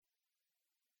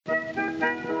Hello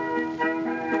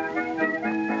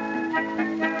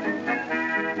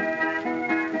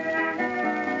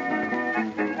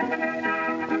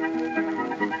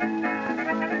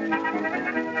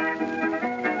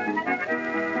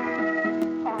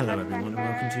everyone and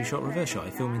welcome to Shot Reverse Shot,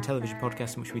 a film and television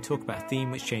podcast in which we talk about a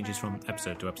theme which changes from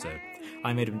episode to episode.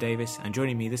 I'm Adam Davis, and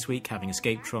joining me this week, having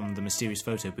escaped from the mysterious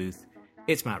photo booth,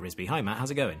 it's Matt Risby. Hi Matt,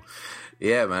 how's it going?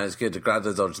 Yeah man, it's good. Glad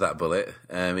I dodged that bullet,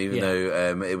 even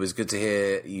though it was good to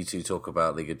hear you two talk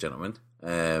about League of Gentlemen.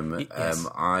 Yes.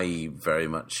 I very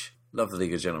much love the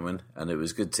League of Gentlemen, and it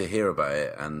was good to hear about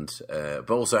it, and but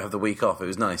also have the week off. It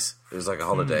was nice. It was like a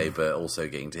holiday, but also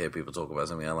getting to hear people talk about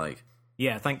something I like.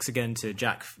 Yeah, thanks again to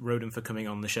Jack Roden for coming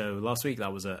on the show last week.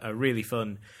 That was a really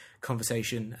fun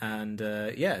conversation. And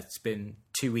it's been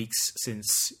 2 weeks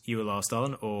since you were last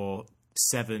on, or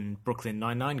 7 Brooklyn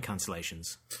Nine-Nine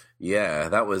cancellations. Yeah,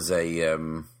 that was a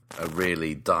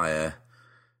really dire,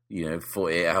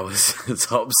 48 hours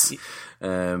tops.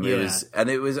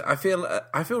 It was. I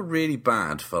feel really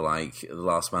bad for like The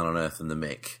Last Man on Earth and The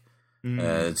Mick,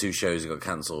 the two shows that got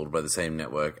cancelled by the same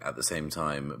network at the same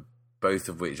time. Both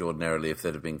of which ordinarily, if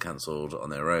they'd have been cancelled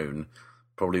on their own,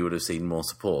 probably would have seen more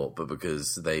support, but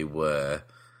because they were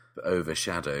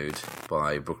overshadowed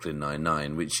by Brooklyn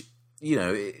Nine-Nine, which,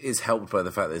 is helped by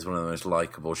the fact that it's one of the most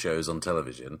likeable shows on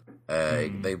television.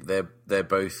 They're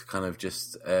both kind of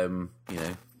just,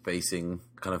 facing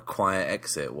kind of quiet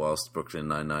exit whilst Brooklyn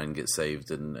Nine-Nine gets saved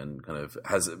and kind of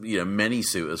has, many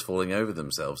suitors falling over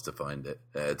themselves to find it,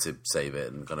 to save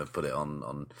it and kind of put it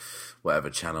on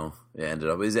whatever channel it ended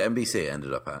up. Is it NBC it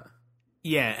ended up at?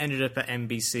 Yeah, ended up at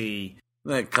NBC.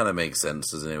 That kind of makes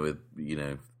sense, doesn't it, with,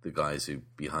 the guys who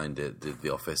behind it did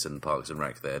The Office and Parks and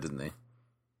Rec there, didn't they?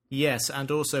 Yes,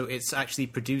 and also it's actually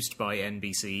produced by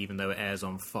NBC, even though it airs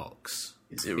on Fox.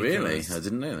 Is it really? I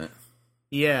didn't know that.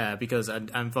 Yeah, because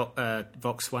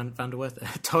Vox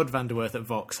Vanderwerth, Todd Vanderwerth at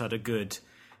Vox had a good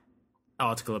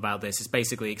article about this. It's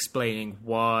basically explaining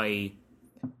why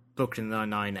Brooklyn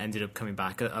Nine-Nine ended up coming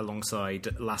back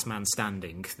alongside Last Man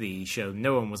Standing, the show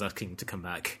no one was asking to come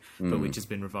back, but which has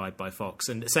been revived by Fox.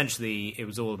 And essentially, it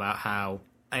was all about how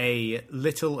a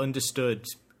little understood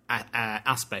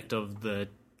aspect of the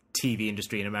TV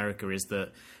industry in America is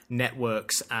that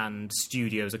networks and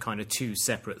studios are kind of two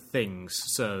separate things.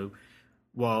 So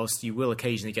whilst you will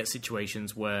occasionally get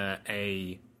situations where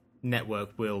a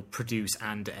network will produce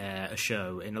and air a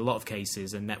show, in a lot of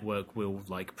cases a network will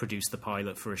produce the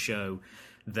pilot for a show,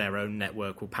 their own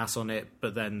network will pass on it,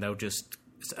 but then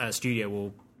a studio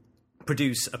will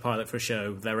produce a pilot for a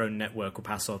show, their own network will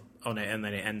pass on it, and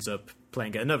then it ends up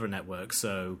playing at another network.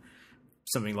 So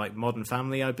something like Modern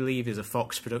Family, I believe, is a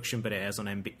Fox production, but it airs on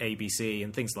ABC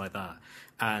and things like that.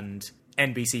 And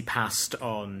NBC passed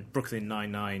on Brooklyn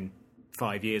Nine-Nine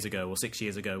 5 years ago or 6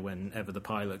 years ago, whenever the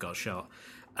pilot got shot,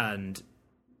 and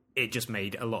it just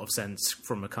made a lot of sense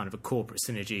from a kind of a corporate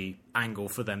synergy angle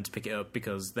for them to pick it up,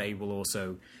 because they will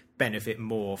also benefit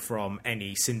more from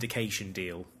any syndication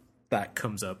deal that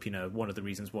comes up. One of the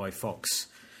reasons why Fox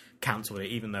cancelled it,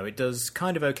 even though it does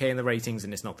kind of okay in the ratings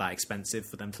and it's not that expensive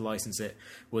for them to license it,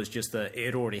 was just that it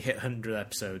had already hit 100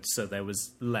 episodes, so there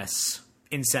was less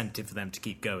incentive for them to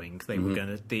keep going. They were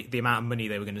going to the amount of money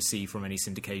they were going to see from any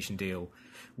syndication deal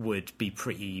would be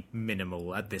pretty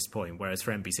minimal at this point, whereas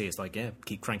for NBC it's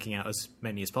keep cranking out as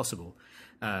many as possible.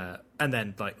 And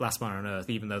then Last Man on Earth,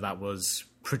 even though that was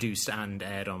produced and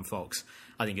aired on Fox,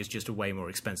 I think it's just a way more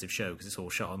expensive show because it's all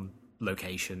shot on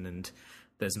location and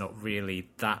there's not really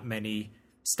that many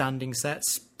standing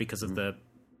sets, because of the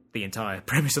entire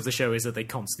premise of the show is that they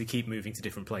constantly keep moving to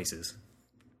different places.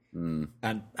 And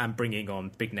bringing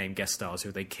on big name guest stars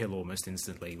who they kill almost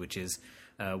instantly, which is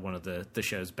one of the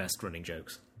show's best running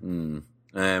jokes. And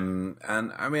I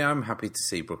mean, I'm happy to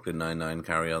see Brooklyn Nine-Nine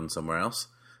carry on somewhere else.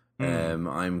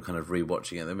 I'm kind of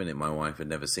rewatching it at the minute. My wife had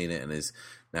never seen it and is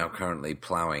now currently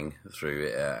ploughing through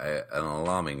it at an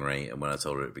alarming rate. And when I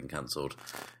told her it had been cancelled,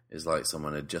 it's like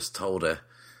someone had just told her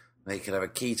they could have a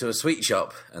key to a sweet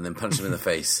shop and then punch them in the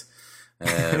face.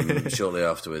 Shortly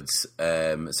afterwards.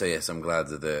 So yes, I'm glad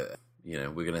that we're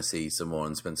going to see some more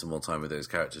and spend some more time with those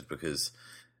characters, because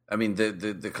I mean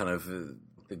the kind of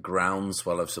the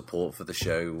groundswell of support for the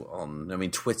show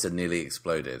Twitter nearly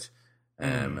exploded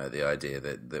at the idea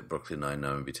that Brooklyn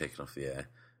Nine-Nine would be taken off the air,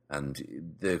 and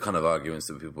the kind of arguments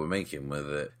that people were making were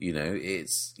that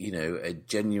it's a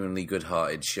genuinely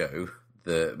good-hearted show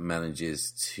that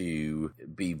manages to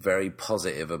be very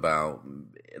positive about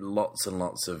lots and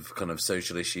lots of kind of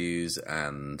social issues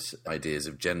and ideas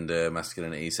of gender,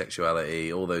 masculinity,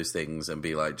 sexuality, all those things, and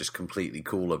be just completely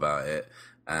cool about it.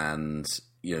 And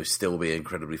still be an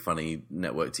incredibly funny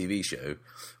network TV show,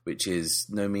 which is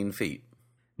no mean feat.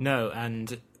 No,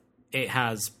 and it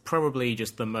has probably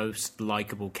just the most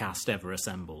likable cast ever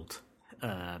assembled.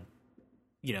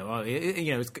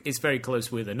 It's very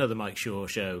close with another Mike Shaw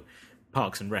show,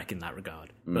 Parks and Rec, in that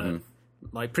regard. But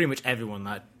like pretty much everyone on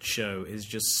that show is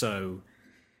just so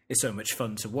much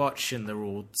fun to watch, and they're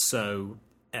all so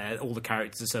all the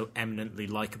characters are so eminently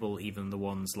likable. Even the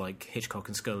ones like Hitchcock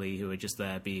and Scully, who are just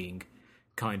there being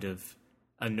kind of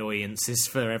annoyances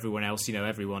for everyone else.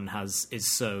 Everyone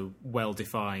is so well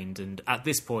defined, and at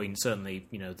this point, certainly,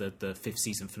 the fifth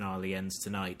season finale ends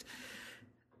tonight.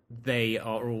 They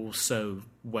are all so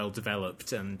well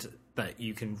developed, and that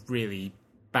you can really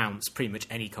bounce pretty much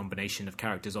any combination of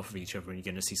characters off of each other, and you're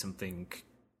going to see something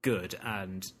good.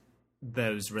 And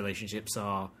those relationships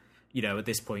are, at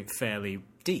this point, fairly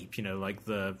deep. Like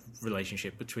the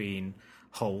relationship between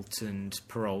Holt and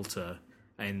Peralta,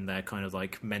 and their kind of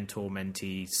like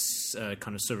mentor-mentee,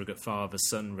 kind of surrogate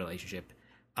father-son relationship,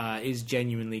 is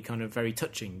genuinely kind of very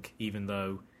touching, even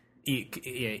though,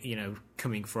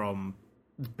 coming from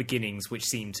beginnings which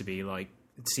seem to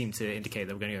indicate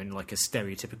that we're going to go in like a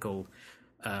stereotypical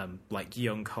like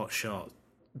young hotshot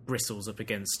bristles up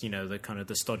against the kind of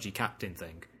the stodgy captain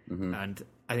thing. And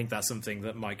I think that's something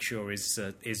that Mike Shaw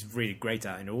is really great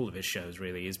at in all of his shows,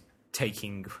 really, is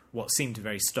taking what seem to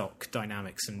very stock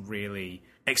dynamics and really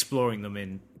exploring them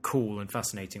in cool and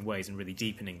fascinating ways and really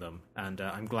deepening them. And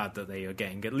I'm glad that they are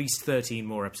getting at least 13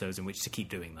 more episodes in which to keep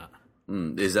doing that.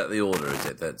 Is that the order? Is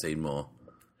it 13 more?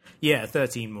 Yeah,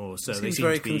 13 more. So seems they seem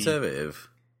very to be conservative.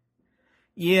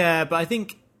 Yeah, but I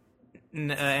think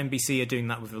NBC are doing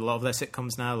that with a lot of their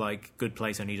sitcoms now. Like Good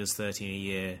Place only does 13 a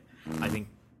year. I think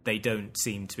they don't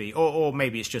seem to be, or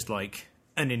maybe it's just like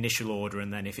an initial order,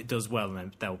 and then if it does well,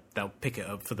 then they'll pick it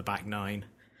up for the back nine,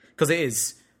 because it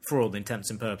is, for all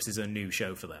intents and purposes, a new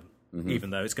show for them,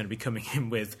 even though it's going to be coming in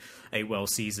with a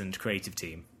well-seasoned creative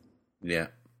team. Yeah.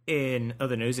 In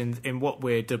other news, in what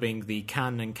we're dubbing the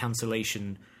can and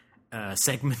cancellation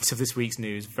segment of this week's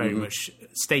news, very much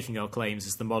staking our claims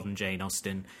as the modern Jane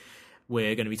Austen,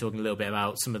 we're going to be talking a little bit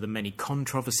about some of the many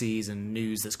controversies and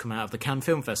news that's come out of the Cannes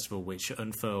Film Festival, which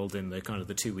unfurled in the kind of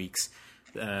the 2 weeks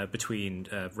between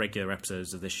regular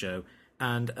episodes of this show.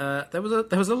 And there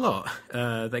was a lot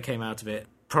that came out of it.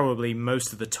 Probably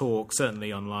most of the talk,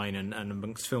 certainly online and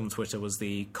amongst film Twitter, was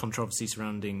the controversy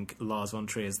surrounding Lars von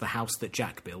Trier's The House That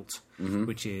Jack Built,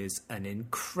 which is an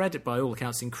by all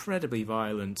accounts, incredibly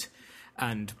violent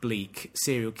and bleak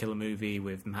serial killer movie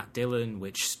with Matt Dillon,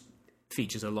 which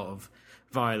features a lot of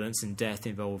violence and death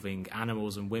involving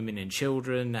animals and women and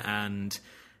children, and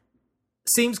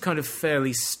seems kind of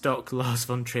fairly stock Lars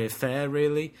von Trier fare,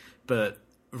 really, but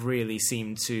really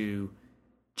seemed to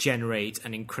generate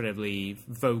an incredibly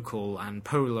vocal and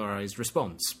polarized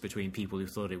response between people who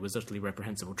thought it was utterly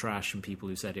reprehensible trash and people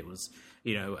who said it was,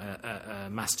 a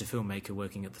master filmmaker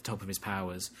working at the top of his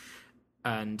powers.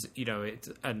 And,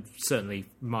 and certainly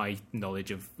my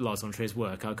knowledge of Lars von Trier's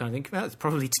work, I kind of think, well, it's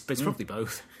probably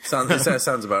both.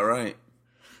 Sounds about right.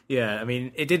 Yeah, I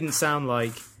mean, it didn't sound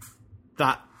like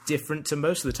that different to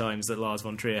most of the times that Lars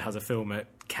von Trier has a film at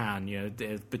Cannes,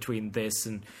 between this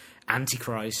and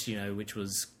Antichrist, which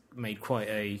was made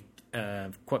made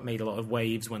a lot of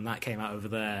waves when that came out over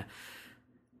there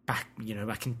back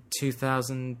in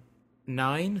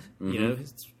 2009.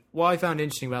 What I found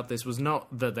interesting about this was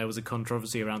not that there was a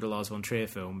controversy around a Lars von Trier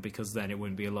film, because then it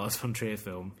wouldn't be a Lars von Trier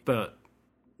film, but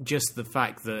just the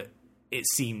fact that it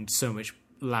seemed so much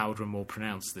louder and more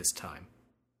pronounced this time.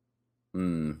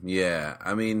 Yeah,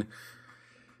 I mean,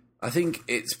 I think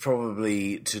it's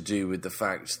probably to do with the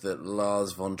fact that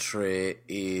Lars von Trier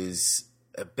is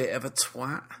a bit of a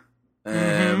twat.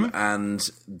 And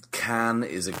Cannes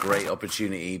is a great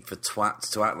opportunity for twats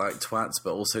to act like twats,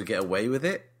 but also get away with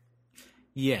it.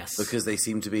 Yes. Because they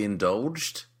seem to be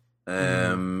indulged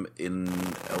in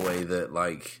a way that,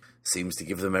 seems to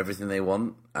give them everything they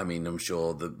want. I mean, I'm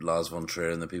sure that Lars von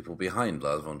Trier and the people behind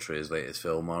Lars von Trier's latest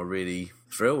film are really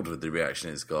thrilled with the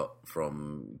reaction it's got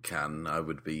from Cannes.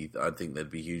 I'd think they'd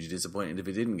be hugely disappointed if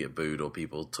it didn't get booed, or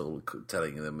people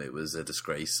telling them it was a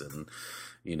disgrace and,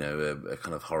 a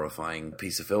kind of horrifying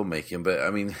piece of filmmaking. But, I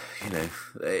mean,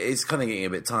 it's kind of getting a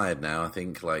bit tired now. I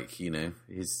think,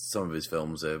 some of his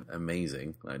films are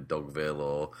amazing, like Dogville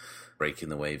or Breaking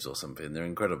the Waves or something. They're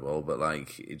incredible, but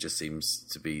it just seems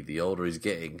to be the older he's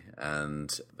getting and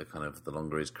the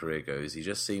longer his career goes, he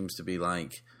just seems to be I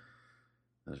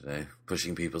don't know,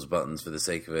 pushing people's buttons for the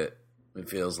sake of it. It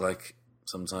feels like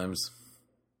sometimes.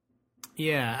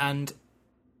 Yeah, and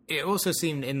it also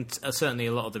seemed in certainly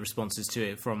a lot of the responses to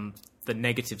it from the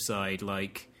negative side,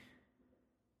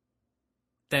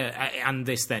 and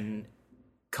this then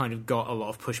kind of got a lot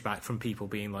of pushback from people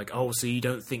being like, oh, so you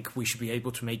don't think we should be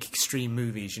able to make extreme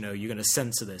movies, you're going to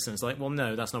censor this? And it's like, well,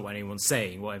 no, that's not what anyone's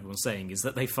saying. What everyone's saying is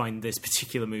that they find this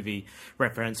particular movie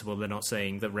reprehensible. They're not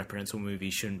saying that reprehensible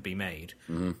movies shouldn't be made.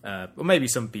 Or maybe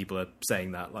some people are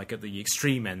saying that, like, at the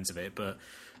extreme ends of it, but,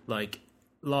 like,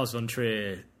 Lars von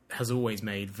Trier has always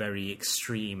made very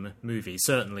extreme movies,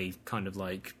 certainly kind of,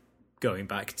 like, going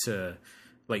back to,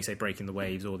 like, say, Breaking the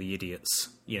Waves or The Idiots.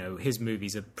 His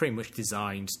movies are pretty much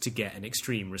designed to get an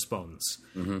extreme response.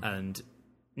 And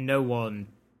no one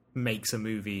makes a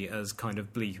movie as kind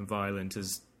of bleak and violent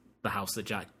as The House That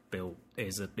Jack Built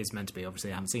is meant to be.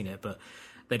 Obviously, I haven't seen it, but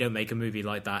they don't make a movie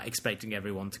like that expecting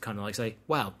everyone to kind of like say,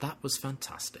 wow, that was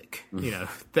fantastic.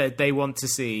 They want to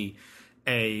see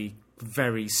a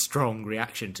very strong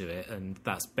reaction to it, and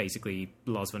that's basically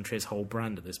Lars von Trier's whole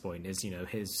brand at this point, is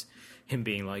him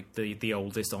being like the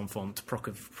oldest enfant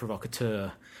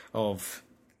provocateur of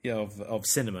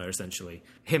cinema, essentially.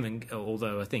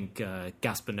 Although I think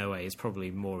Gaspar Noé is probably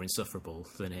more insufferable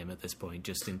than him at this point,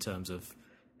 just in terms of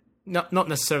not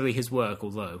necessarily his work,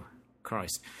 although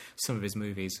Christ, some of his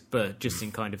movies, but just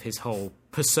in kind of his whole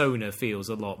persona feels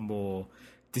a lot more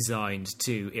designed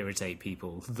to irritate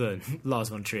people than Lars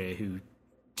von Trier, who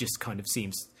just kind of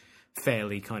seems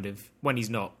fairly kind of, when he's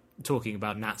not talking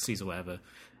about Nazis or whatever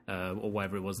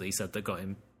it was that he said that got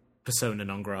him persona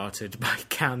non grata by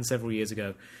Cannes several years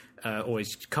ago,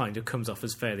 always kind of comes off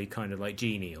as fairly kind of like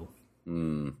genial.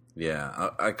 Yeah,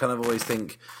 I kind of always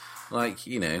think, like,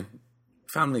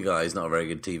 Family Guy is not a very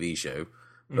good TV show,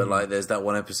 but like there's that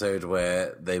one episode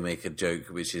where they make a joke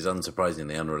which is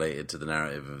unsurprisingly unrelated to the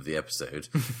narrative of the episode,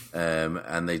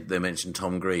 and they mention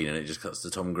Tom Green, and it just cuts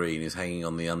to Tom Green who's hanging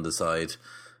on the underside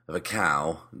of a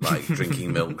cow, like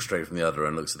drinking milk straight from the udder,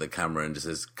 and looks at the camera and just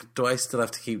says, do I still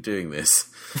have to keep doing this?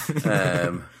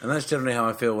 And that's generally how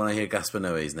I feel when I hear Gaspar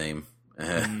Noé's name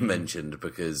mentioned,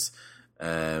 because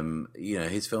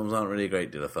his films aren't really a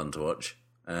great deal of fun to watch,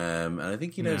 and I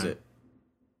think he knows it.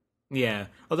 Yeah,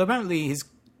 although apparently his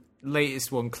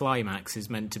latest one, Climax, is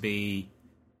meant to be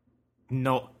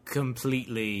not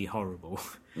completely horrible.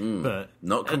 But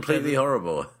not completely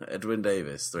horrible. Edwin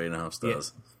Davis, 3.5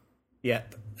 stars.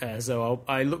 Yep. So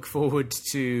I look forward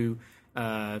to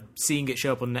seeing it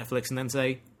show up on Netflix and then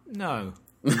say, no,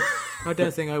 I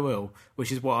don't think I will,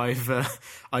 which is what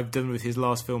I've done with his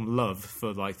last film, Love,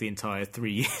 for like the entire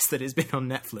 3 years that it's been on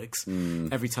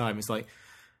Netflix. Every time it's like,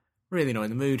 really not in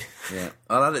the mood. Yeah,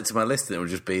 I'll add it to my list and it will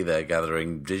just be there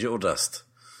gathering digital dust.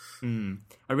 I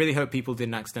really hope people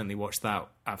didn't accidentally watch that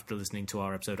after listening to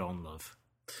our episode on Love.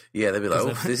 Yeah, they'd be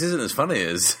like, this isn't as funny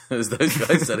as those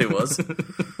guys said it was.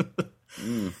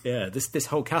 Yeah, this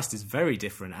whole cast is very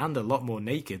different and a lot more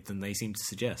naked than they seem to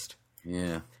suggest.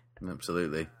 Yeah,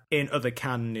 absolutely. In other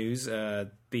Cannes news,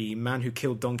 the Man Who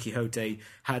Killed Don Quixote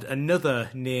had another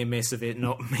near miss of it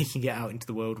not making it out into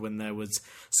the world, when there was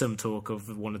some talk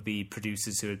of one of the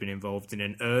producers who had been involved in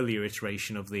an earlier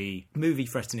iteration of the movie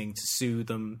threatening to sue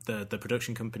them, the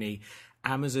production company.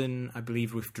 Amazon, I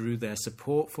believe, withdrew their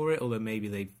support for it, although maybe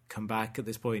they've come back at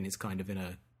this point. It's kind of in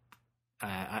a...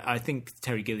 I think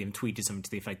Terry Gilliam tweeted something to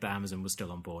the effect that Amazon was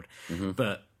still on board.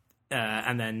 But...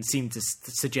 and then seemed to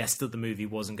suggest that the movie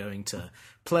wasn't going to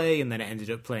play, and then it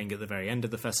ended up playing at the very end of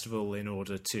the festival in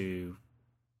order to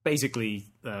basically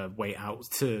wait out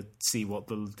to see what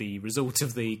the result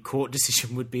of the court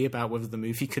decision would be about whether the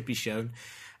movie could be shown.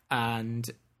 And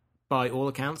by all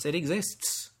accounts, it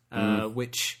exists,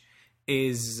 which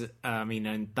is,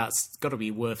 and that's got to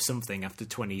be worth something after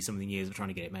 20-something years of trying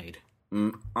to get it made.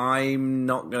 I'm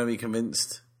not going to be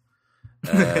convinced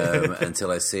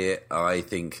until I see it. I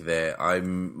think that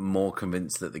I'm more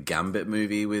convinced that the Gambit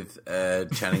movie with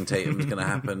Channing Tatum is going to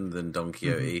happen than Don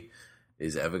Quixote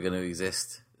is ever going to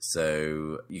exist.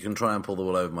 So you can try and pull the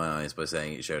wool over my eyes by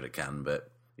saying it showed at Cannes,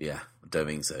 but yeah, I don't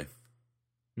think so.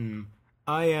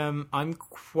 I'm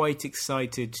quite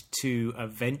excited to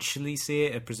eventually see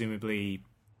it. Presumably,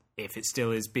 if it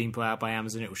still is being put out by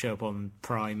Amazon, it will show up on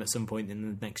Prime at some point in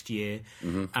the next year,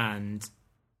 and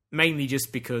mainly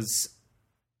just because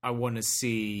I want to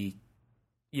see,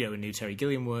 a new Terry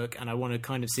Gilliam work, and I want to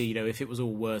kind of see, if it was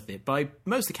all worth it. By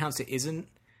most accounts, it isn't.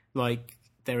 Like,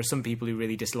 there are some people who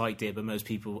really disliked it, but most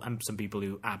people, and some people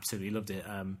who absolutely loved it.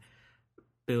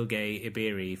 Bilge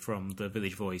Iberi from The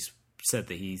Village Voice said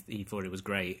that he thought it was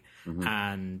great,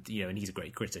 and, and he's a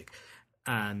great critic.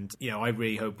 And, I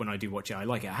really hope when I do watch it, I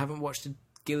like it. I haven't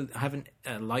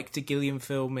liked a Gilliam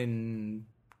film in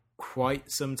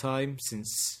quite some time,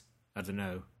 since, I don't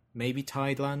know, maybe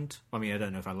Tideland. I mean, I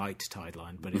don't know if I liked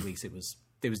Tideland, but at least it was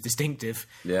distinctive.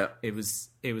 Yeah, it was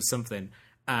something,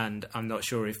 and I'm not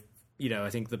sure if I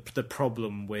think the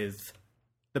problem with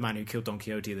The Man Who Killed Don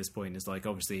Quixote at this point is, like,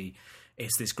 obviously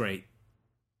it's this great,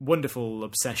 wonderful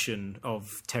obsession of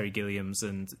Terry Gilliam's,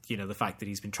 and, the fact that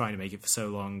he's been trying to make it for so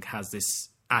long has this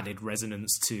added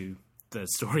resonance to the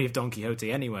story of Don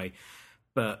Quixote anyway.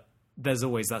 But there's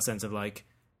always that sense of, like,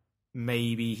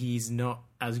 maybe he's not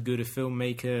as good a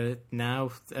filmmaker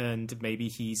now, and maybe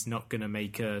he's not going to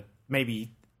make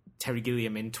maybe Terry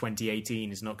Gilliam in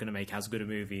 2018 is not going to make as good a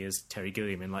movie as Terry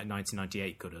Gilliam in, like,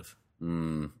 1998 could have.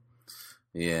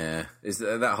 Yeah. It's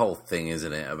that whole thing,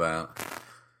 isn't it, about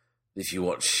if you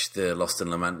watch the Lost in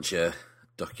La Mancha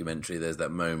documentary, there's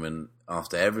that moment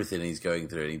after everything he's going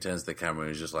through, and he turns to the camera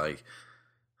and he's just like,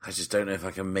 I just don't know if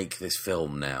I can make this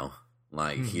film now.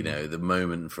 Like, the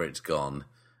moment for it's gone.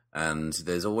 And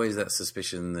there's always that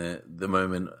suspicion that the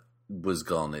moment was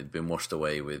gone, it'd been washed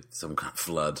away with some kind of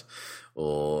flood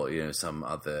or, some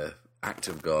other act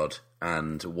of God.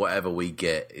 And whatever we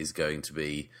get is going to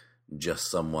be just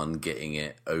someone getting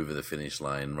it over the finish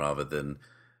line rather than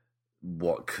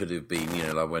what could have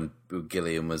been, like when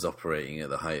Gilliam was operating at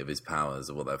the height of his powers,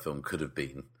 of what that film could have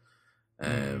been.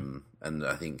 And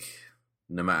I think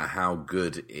no matter how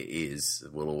good it is,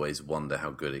 we'll always wonder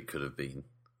how good it could have been.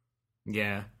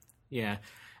 Yeah.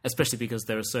 Especially because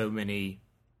there are so many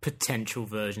potential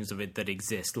versions of it that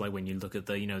exist. Like when you look at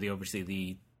the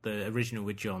obviously the original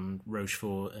with John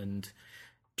Rochefort and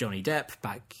Johnny Depp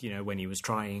back, when he was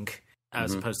trying,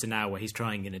 as opposed to now where he's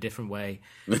trying in a different way.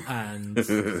 And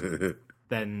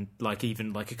then, like,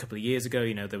 even like a couple of years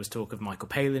ago, there was talk of Michael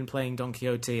Palin playing Don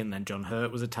Quixote, and then John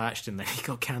Hurt was attached, and then he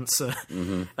got cancer.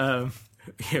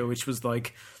 Which was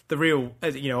like the real,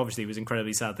 obviously it was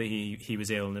incredibly sad that he was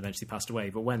ill and eventually passed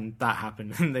away. But when that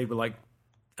happened and they were like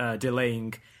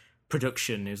delaying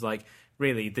production, it was like,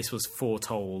 really, this was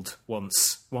foretold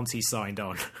once he signed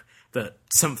on that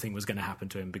something was going to happen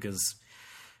to him, because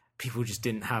people just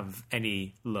didn't have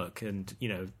any luck. And,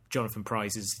 Jonathan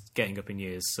Pryce is getting up in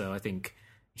years, so I think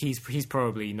he's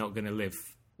probably not going to live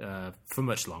for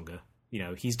much longer.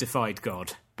 He's defied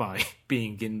God by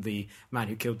being in The Man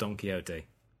Who Killed Don Quixote.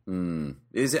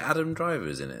 Is it Adam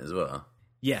Driver's in it as well?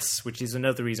 Yes, which is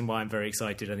another reason why I'm very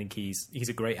excited. I think he's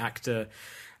a great actor,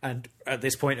 and at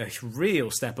this point, a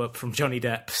real step up from Johnny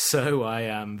Depp. So I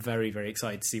am very, very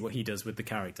excited to see what he does with the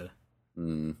character.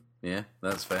 Yeah,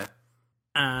 that's fair.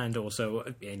 And also,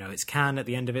 it's Cannes. At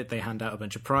the end of it, they hand out a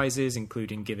bunch of prizes,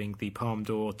 including giving the Palme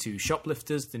d'Or to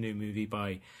Shoplifters, the new movie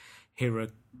by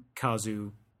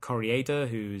Hirokazu Koreeda,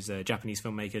 who's a Japanese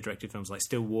filmmaker, directed films like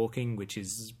Still Walking, which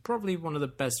is probably one of the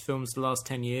best films of the last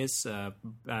 10 years,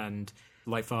 and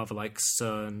Like Father, Like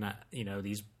Son,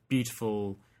 these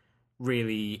beautiful,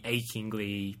 really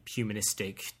achingly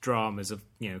humanistic dramas of,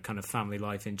 kind of family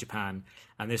life in Japan.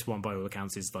 And this one, by all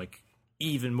accounts, is like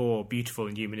even more beautiful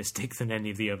and humanistic than any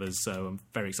of the others, so I'm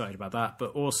very excited about that.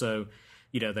 But also,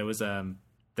 there was a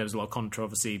lot of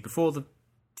controversy before the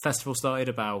festival started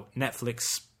about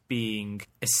Netflix being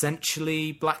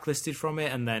essentially blacklisted from it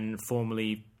and then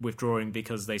formally withdrawing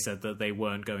because they said that they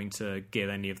weren't going to give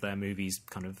any of their movies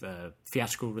kind of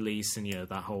theatrical release, and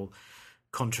that whole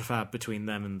contrafab between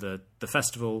them and the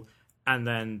festival. And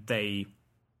then they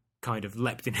kind of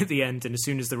leapt in at the end, and as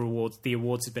soon as the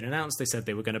awards had been announced, they said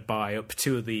they were going to buy up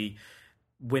two of the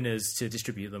winners to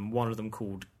distribute them. One of them,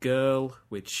 called Girl,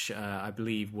 which I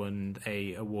believe won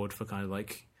a award for kind of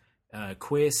like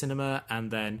queer cinema,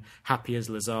 and then Happy as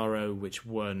Lazaro, which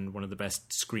won one of the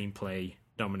best screenplay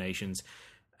nominations,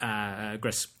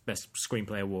 best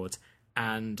screenplay awards.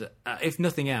 And if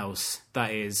nothing else,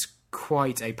 that is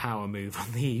quite a power move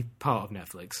on the part of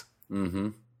Netflix.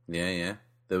 Yeah.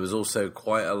 There was also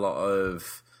quite a lot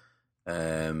of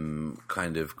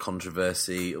kind of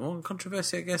controversy,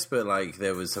 I guess, but like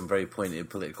there was some very pointed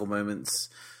political moments,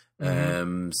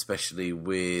 especially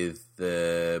with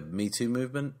the Me Too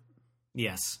movement.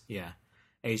 Yes, yeah.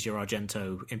 Asia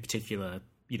Argento in particular,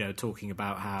 talking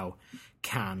about how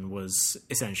Cannes was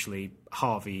essentially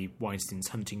Harvey Weinstein's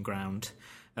hunting ground.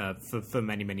 For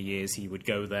many, many years, he would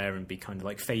go there and be kind of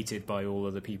like feted by all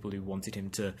of the people who wanted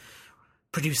him to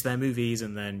produce their movies,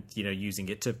 and then, using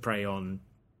it to prey on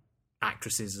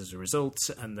actresses as a result.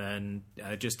 And then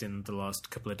just in the last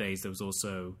couple of days, there was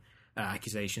also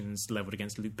accusations leveled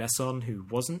against Luc Besson, who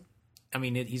wasn't. I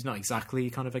mean, he's not exactly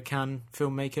kind of a Cannes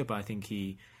filmmaker, but I think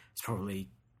he's probably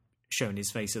shown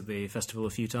his face at the festival a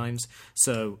few times.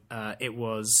 So it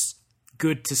was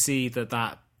good to see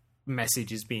that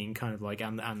message is being kind of like,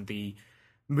 and the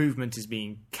movement is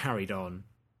being carried on,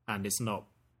 and it's not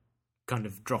kind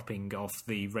of dropping off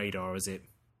the radar as it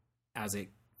has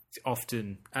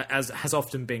often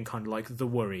been kind of like the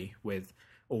worry with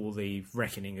all the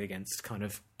reckoning against kind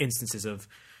of instances of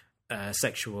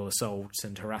sexual assault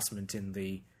and harassment in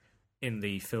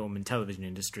the film and television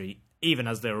industry, even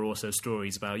as there are also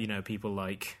stories about, people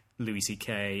like Louis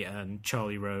C.K. and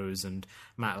Charlie Rose and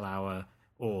Matt Lauer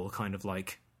all kind of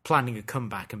like planning a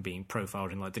comeback and being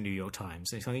profiled in like the New York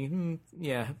Times. And it's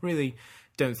like, really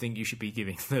don't think you should be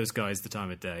giving those guys the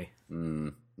time of day.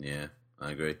 Yeah,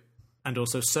 I agree. And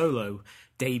also Solo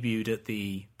debuted at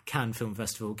the Cannes Film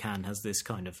Festival. Cannes has this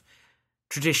kind of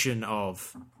tradition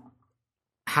of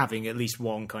having at least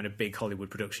one kind of big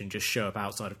Hollywood production just show up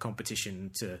outside of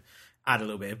competition to add a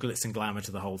little bit of glitz and glamour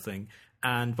to the whole thing.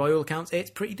 And by all accounts,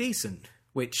 it's pretty decent,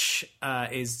 which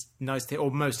is nice to hear.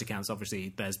 Or most accounts,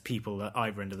 obviously, there's people at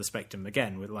either end of the spectrum,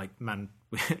 again, with like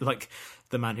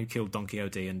the man who killed Don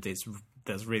Quixote, and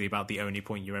that's really about the only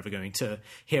point you're ever going to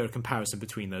hear a comparison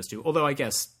between those two. Although I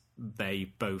guess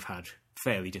they both had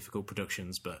fairly difficult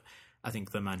productions, but I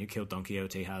think the man who killed Don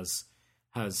Quixote has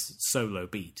Solo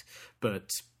beat.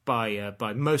 But by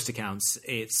most accounts,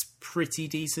 it's pretty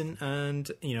decent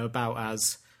and, about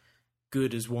as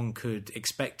good as one could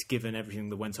expect given everything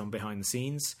that went on behind the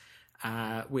scenes,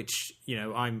 which,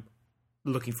 I'm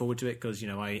looking forward to it because,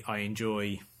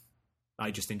 I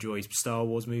just enjoy Star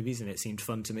Wars movies and it seemed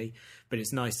fun to me. But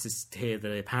it's nice to hear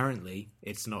that apparently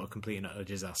it's not a complete and utter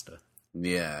disaster.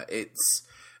 Yeah,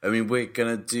 we're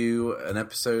going to do an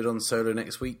episode on Solo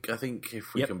next week, I think,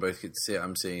 if we can both get to see it.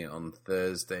 I'm seeing it on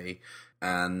Thursday.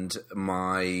 And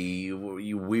we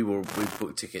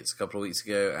booked tickets a couple of weeks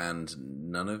ago,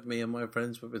 and none of me and my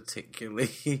friends were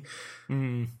particularly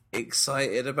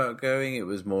excited about going. It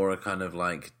was more a kind of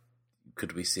like,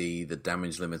 could we see the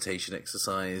damage limitation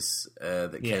exercise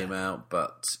that came out?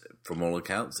 But from all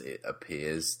accounts, it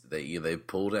appears that they've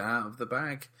pulled it out of the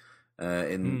bag.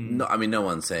 No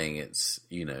one's saying it's,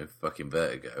 fucking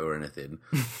Vertigo or anything,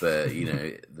 but,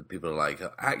 the people are like,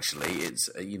 actually, it's,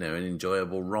 an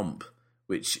enjoyable romp.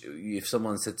 Which, if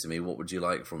someone said to me, what would you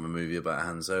like from a movie about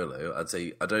Han Solo? I'd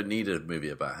say, I don't need a movie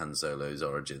about Han Solo's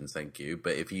origins, thank you.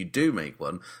 But if you do make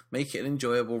one, make it an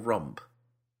enjoyable romp.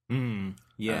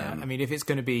 Yeah, if it's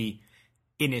going to be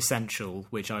inessential,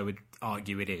 which I would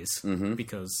argue it is,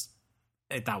 because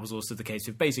that was also the case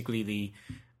with basically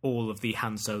all of the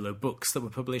Han Solo books that were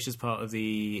published as part of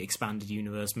the expanded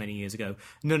universe many years ago.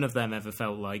 None of them ever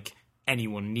felt like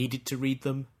anyone needed to read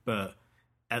them, but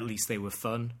at least they were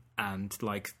fun. And,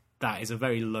 that is a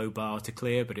very low bar to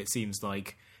clear, but it seems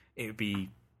like it would be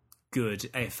good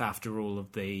if after all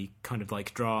of the kind of,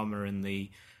 drama and the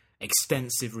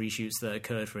extensive reshoots that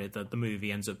occurred for it, that the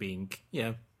movie ends up being,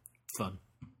 fun.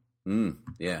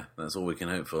 Yeah, that's all we can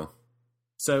hope for.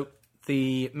 So,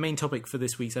 the main topic for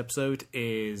this week's episode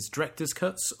is director's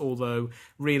cuts, although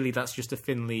really that's just a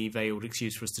thinly veiled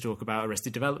excuse for us to talk about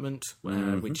Arrested Development,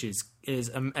 which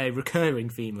is a recurring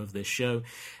theme of this show,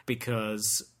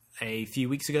 because a few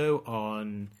weeks ago,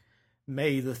 on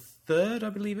May the 3rd, I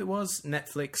believe it was,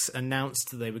 Netflix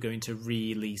announced that they were going to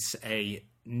release a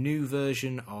new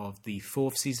version of the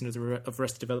 4th season of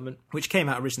Arrested Development, which came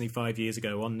out originally 5 years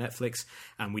ago on Netflix,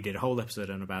 and we did a whole episode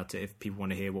on about it if people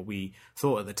want to hear what we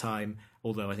thought at the time,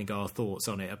 although I think our thoughts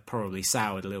on it have probably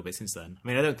soured a little bit since then.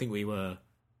 I don't think we were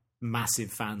massive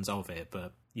fans of it,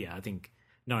 but yeah, I think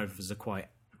neither of us are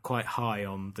quite high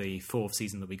on the 4th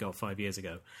season that we got 5 years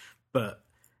ago. But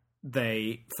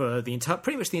they, for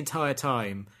pretty much the entire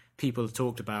time, people have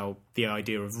talked about the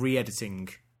idea of re-editing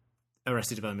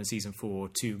Arrested Development Season 4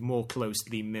 to more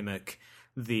closely mimic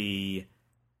the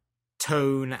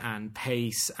tone and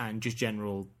pace and just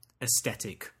general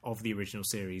aesthetic of the original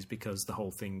series, because the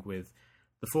whole thing with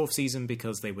the 4th season,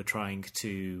 because they were trying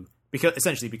to...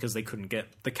 because they couldn't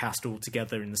get the cast all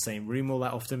together in the same room all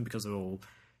that often, because they're all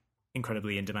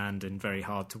incredibly in demand and very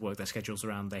hard to work their schedules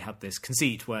around. They had this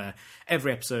conceit where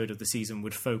every episode of the season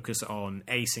would focus on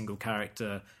a single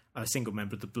character, a single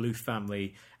member of the Bluth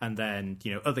family, and then,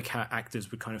 other actors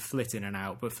would kind of flit in and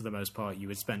out, but for the most part you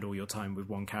would spend all your time with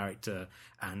one character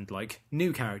and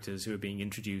new characters who are being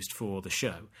introduced for the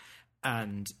show.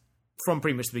 And from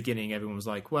pretty much the beginning, everyone was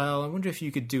like, well, I wonder if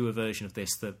you could do a version of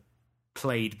this that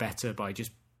played better by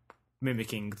just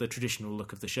mimicking the traditional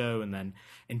look of the show. And then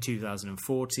in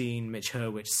 2014, Mitch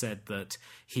Hurwitz said that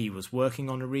he was working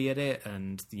on a re-edit,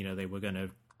 and they were going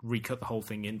to recut the whole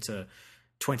thing into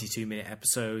 22-minute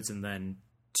episodes. And then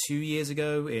 2 years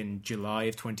ago, in July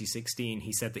of 2016,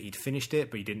 he said that he'd finished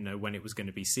it, but he didn't know when it was going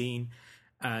to be seen.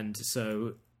 And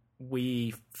so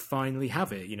we finally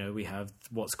have it. We have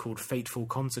what's called Fateful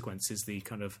Consequences, the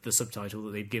kind of the subtitle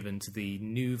that they've given to the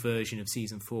new version of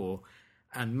Season 4.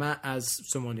 And Matt, as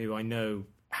someone who I know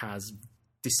has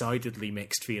decidedly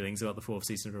mixed feelings about the fourth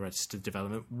season of Arrested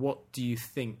Development. What do you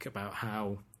think about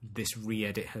how this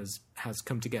re-edit has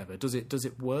come together? Does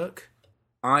it work?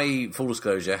 Full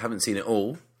disclosure, haven't seen it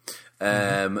all,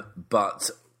 but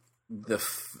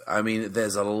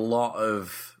there's a lot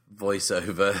of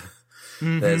voiceover.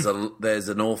 There's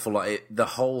an awful lot. The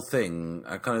whole thing,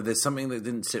 there's something that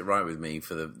didn't sit right with me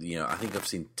for the. I think I've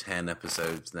seen 10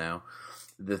 episodes now.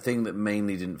 The thing that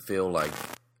mainly didn't feel like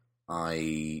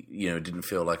I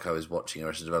was watching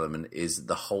Arrested Development is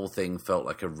the whole thing felt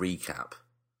like a recap,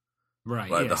 right?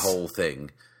 Like the whole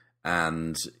thing,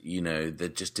 and there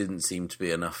just didn't seem to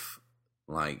be enough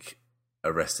like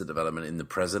Arrested Development in the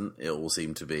present. It all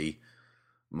seemed to be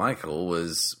Michael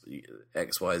was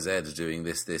XYZ doing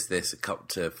this, up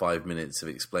to 5 minutes of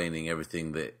explaining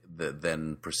everything that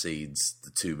then precedes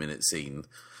the 2-minute scene.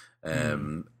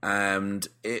 And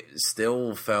it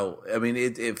still felt,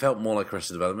 it felt more like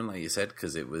Arrested Development, like you said,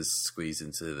 because it was squeezed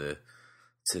into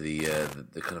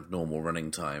the kind of normal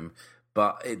running time.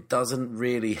 But it doesn't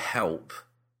really help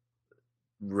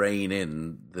rein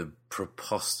in the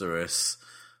preposterous,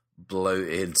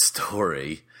 bloated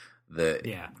story that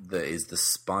is the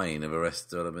spine of Arrested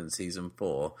Development Season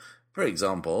 4. For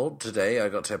example, today I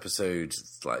got to episode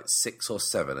 6 or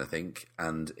 7, I think,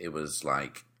 and it was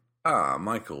like,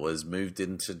 Michael has moved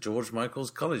into George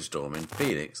Michael's college dorm in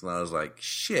Phoenix. And I was like,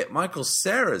 shit, Michael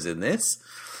Cera's in this?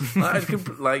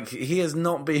 He has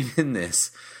not been in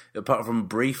this, apart from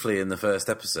briefly in the first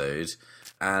episode.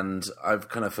 And I've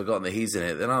kind of forgotten that he's in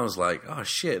it. Then I was like, oh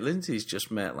shit, Lindsay's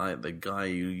just met the guy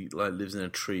who lives in a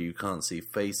tree you can't see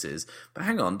faces. But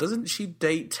hang on, doesn't she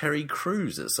date Terry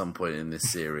Crews at some point in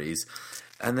this series?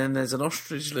 And then there's an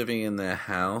ostrich living in their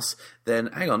house. Then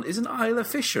hang on, isn't Isla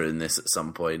Fisher in this at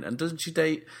some point? And doesn't she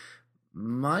date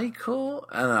Michael?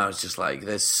 And I was just like,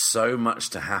 there's so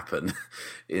much to happen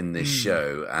in this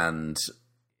show, and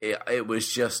it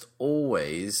was just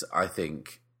always, I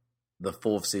think, the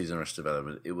fourth season of Arrested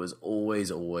Development, it was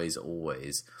always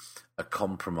a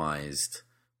compromised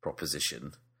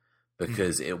proposition,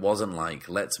 because it wasn't like,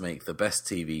 let's make the best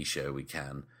TV show we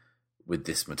can with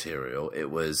this material.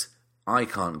 It was, I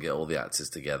can't get all the actors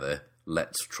together,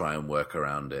 let's try and work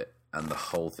around it, and the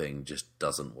whole thing just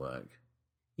doesn't work.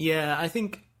 Yeah, I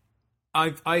think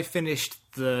I finished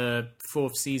the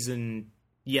fourth season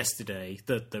yesterday,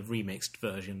 the remixed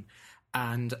version,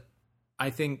 and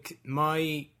I think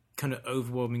my kind of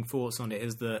overwhelming thoughts on it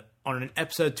is that on an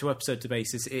episode-to-episode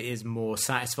basis, it is more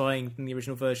satisfying than the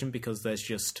original version, because there's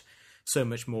just so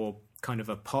much more kind of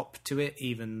a pop to it,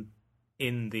 even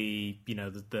in the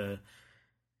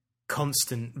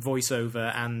constant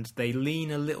voiceover, and they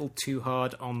lean a little too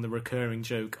hard on the recurring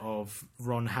joke of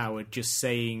Ron Howard just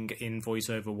saying in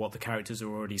voiceover what the characters are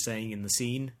already saying in the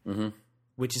scene,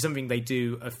 which is something they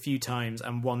do a few times,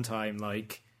 and one time,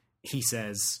 he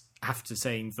says, after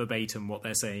saying verbatim what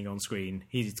they're saying on screen,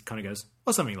 he kind of goes,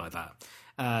 or something like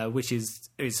that, which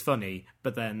is funny.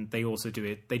 But then they also do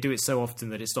it so often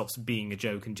that it stops being a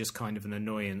joke and just kind of an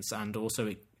annoyance. And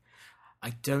also, I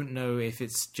don't know if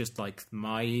it's just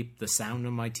the sound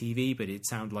on my TV, but it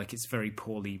sounds like it's very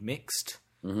poorly mixed.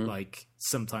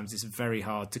 Sometimes it's very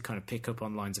hard to kind of pick up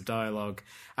on lines of dialogue,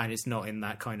 and it's not in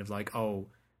that kind of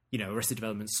Arrested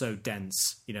Development's so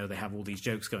dense, they have all these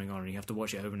jokes going on and you have to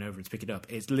watch it over and over and pick it up.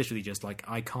 It's literally just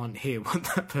I can't hear what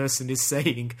that person is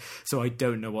saying, so I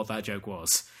don't know what that joke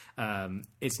was.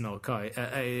 It's not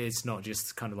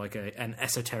just kind of an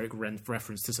esoteric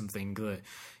reference to something that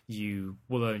you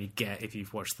will only get if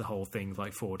you've watched the whole thing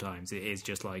 4 times. It is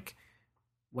just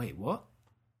wait, what?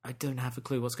 I don't have a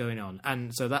clue what's going on.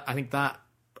 And so I think that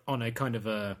on a kind of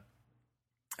a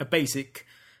basic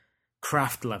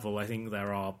craft level, I think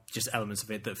there are just elements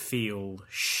of it that feel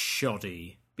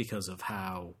shoddy because of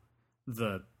how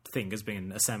the thing has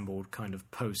been assembled kind of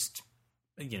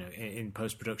in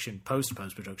post-production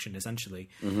essentially.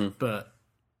 But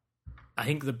I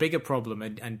think the bigger problem,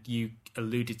 and you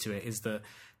alluded to it, is that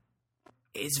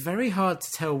it's very hard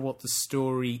to tell what the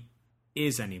story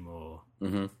is anymore,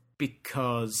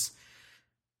 because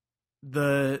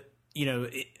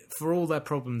for all their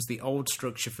problems, the old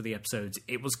structure for the episodes,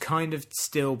 it was kind of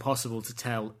still possible to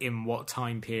tell in what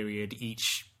time period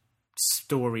each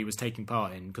story was taking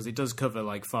part in, because it does cover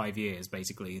 5 years,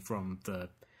 basically, from the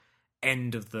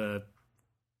end of the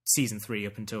season 3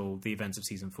 up until the events of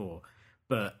season 4.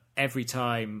 But every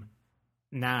time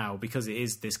now, because it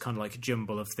is this kind of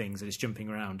jumble of things that is jumping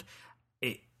around,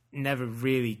 it never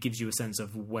really gives you a sense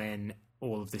of when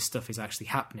all of this stuff is actually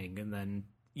happening. And then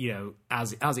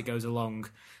as it goes along,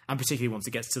 and particularly once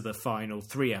it gets to the final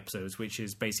 3 episodes, which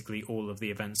is basically all of the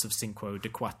events of Cinque de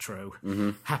Quattro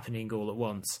happening all at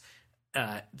once,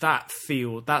 that's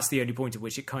the only point at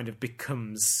which it kind of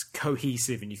becomes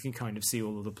cohesive and you can kind of see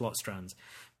all of the plot strands.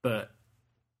 But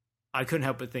I couldn't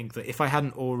help but think that if I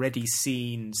hadn't already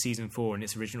seen season 4 in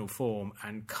its original form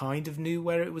and kind of knew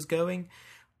where it was going,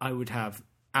 I would have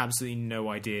absolutely no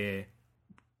idea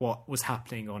what was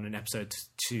happening on an episode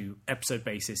to episode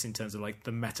basis in terms of like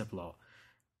the meta plot.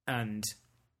 And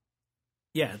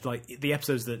yeah, like the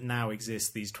episodes that now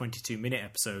exist, these 22-minute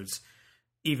episodes,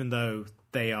 even though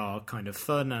they are kind of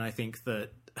fun, and I think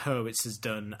that Hurwitz has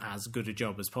done as good a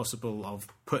job as possible of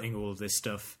putting all of this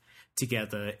stuff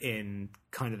together in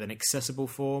kind of an accessible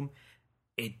form,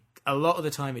 a lot of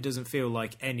the time it doesn't feel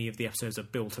like any of the episodes are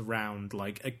built around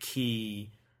like a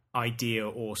key idea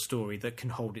or story that can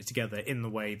hold it together in the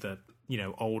way that, you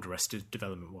know, old Arrested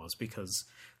Development was, because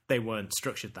they weren't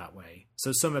structured that way.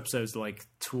 So some episodes, like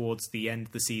towards the end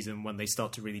of the season when they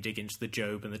start to really dig into the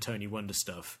Job and the Tony Wonder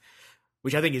stuff,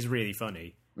 which I think is really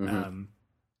funny,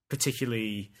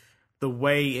 particularly the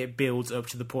way it builds up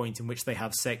to the point in which they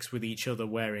have sex with each other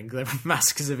wearing the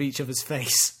masks of each other's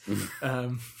face,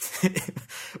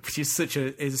 which is such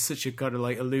a kind of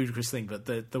like a ludicrous thing, but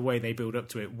the way they build up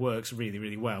to it works really,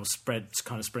 really well,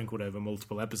 kind of sprinkled over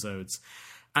multiple episodes,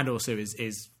 and also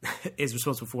is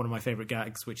responsible for one of my favourite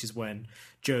gags, which is when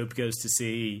Job goes to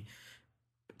see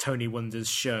Tony Wonder's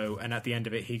show, and at the end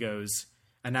of it he goes,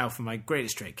 "And now for my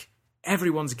greatest trick,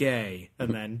 everyone's gay,"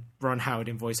 and then Ron Howard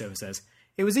in voiceover says,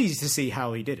 "It was easy to see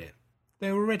how he did it.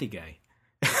 They were already gay,"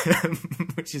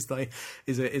 which is like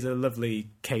is a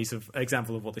lovely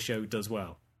example of what the show does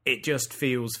well. It just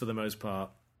feels, for the most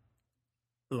part,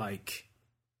 like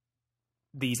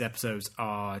these episodes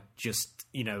are just,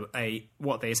 you know,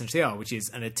 what they essentially are, which is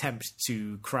an attempt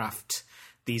to craft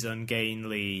this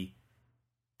ungainly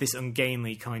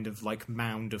kind of like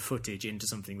mound of footage into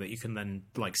something that you can then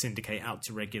like syndicate out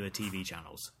to regular TV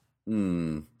channels.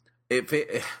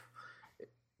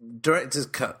 Director's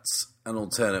cuts and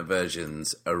alternate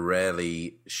versions are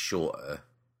rarely shorter.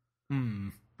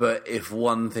 But if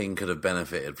one thing could have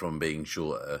benefited from being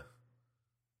shorter,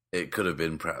 it could have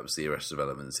been perhaps the Arrested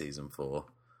Development season 4.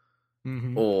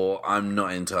 Or I'm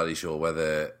not entirely sure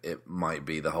whether it might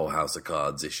be the whole House of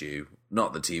Cards issue.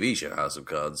 Not the TV show House of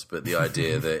Cards, but the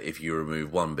idea that if you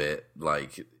remove one bit,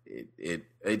 like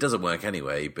it doesn't work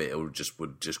anyway, but it would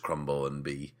just crumble and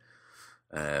be,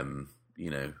 you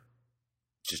know,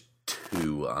 just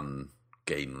too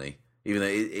ungainly. Even though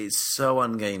it's so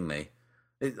ungainly,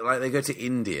 like they go to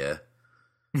India.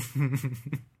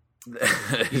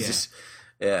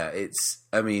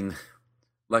 I mean,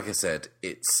 like I said,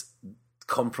 it's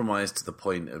compromised to the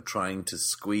point of trying to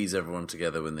squeeze everyone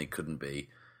together when they couldn't be,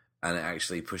 and it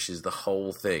actually pushes the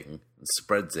whole thing and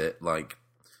spreads it like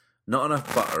not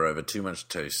enough butter over too much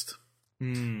toast.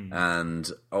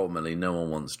 And ultimately no one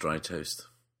wants dry toast.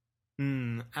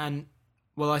 And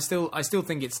well, I still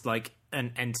think it's like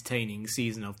an entertaining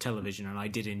season of television, and I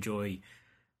did enjoy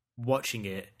watching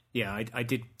it. Yeah, I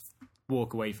did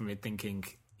walk away from it thinking,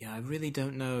 yeah, I really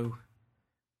don't know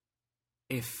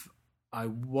if I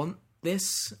want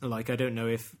this. Like, I don't know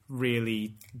if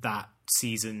really that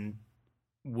season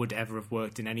would ever have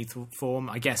worked in any form.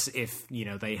 I guess if, you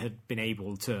know, they had been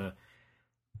able to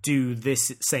do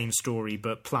this same story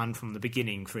but plan from the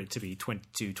beginning for it to be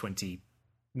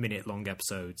 20-minute long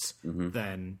episodes,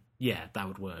 then yeah, that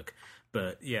would work.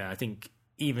 But yeah, I think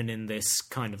even in this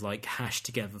kind of like hashed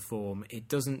together form, it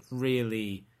doesn't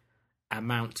really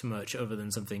amount to much other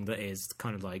than something that is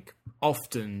kind of like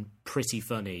often pretty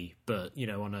funny, but, you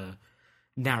know, on a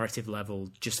narrative level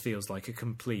just feels like a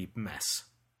complete mess.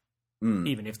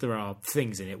 Even if there are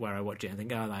things in it where I watch it and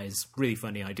think, oh, that is really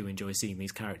funny, I do enjoy seeing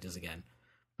these characters again.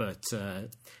 But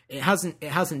it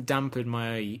hasn't dampened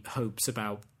my hopes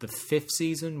about the 5th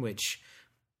season, which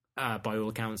by all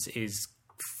accounts is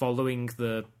following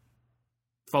the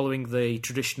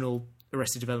traditional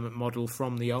Arrested Development model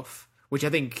from the off, which I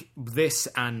think this,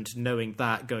 and knowing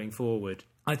that going forward,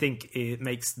 I think it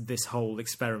makes this whole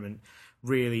experiment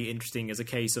really interesting as a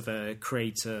case of a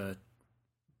creator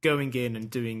going in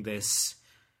and doing this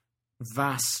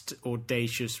vast,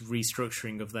 audacious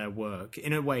restructuring of their work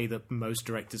in a way that most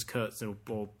director's cuts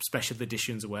or special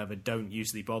editions or whatever don't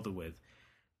usually bother with.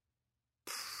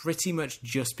 Pretty much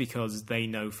just because they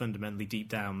know fundamentally deep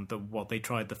down that what they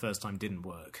tried the first time didn't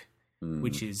work,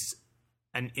 which is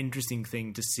an interesting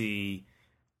thing to see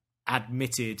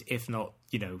admitted, if not,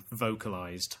 you know,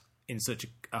 vocalized in such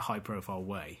a high-profile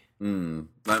way.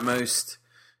 Like most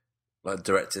like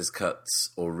director's cuts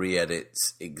or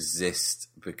re-edits exist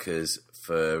because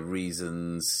for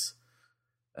reasons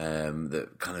that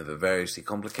kind of are variously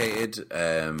complicated,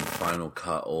 Final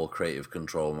Cut or creative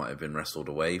control might have been wrestled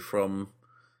away from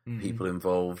people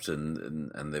involved,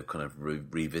 and they've kind of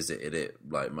revisited it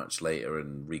like much later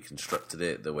and reconstructed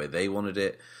it the way they wanted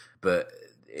it. But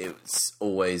it's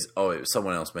always,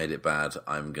 someone else made it bad,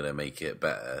 I'm going to make it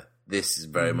better. This is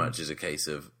very much is a case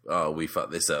of, we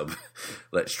fucked this up.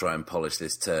 Let's try and polish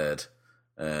this turd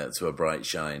to a bright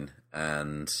shine.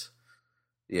 And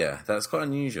yeah, that's quite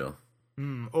unusual.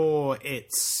 Or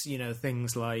it's,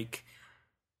 things like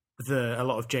a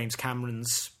lot of James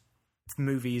Cameron's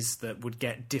movies that would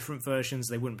get different versions.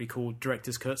 They wouldn't be called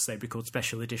director's cuts, they'd be called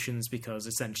special editions, because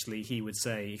essentially he would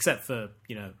say, except for,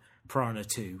 Piranha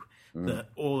 2, that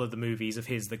all of the movies of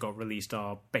his that got released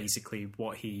are basically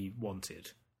what he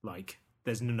wanted. Like,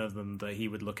 there's none of them that he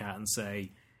would look at and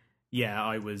say, yeah,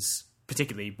 I was,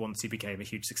 particularly once he became a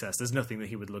huge success, there's nothing that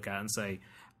he would look at and say,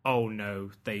 oh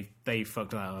no, they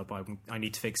fucked that up, I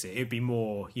need to fix it. It'd be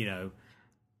more,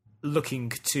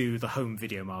 looking to the home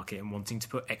video market and wanting to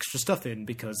put extra stuff in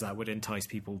because that would entice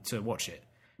people to watch it.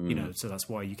 So that's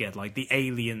why you get like the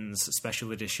Aliens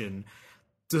special edition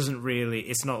doesn't really,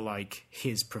 it's not like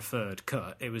his preferred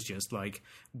cut. It was just like,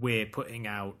 we're putting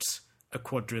out a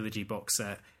quadrilogy box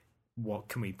set. What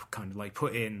can we kind of like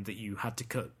put in that you had to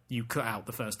cut out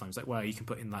the first time? It's like, well, you can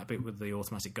put in that bit with the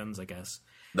automatic guns, I guess.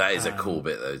 That is a cool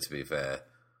bit, though, to be fair.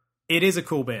 It is a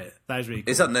cool bit. That is really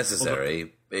cool. It's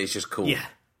unnecessary. It's just cool. Yeah.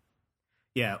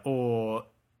 Yeah, or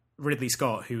Ridley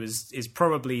Scott, who is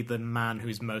probably the man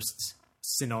who's most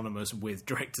synonymous with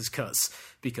director's cuts,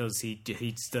 because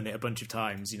he's done it a bunch of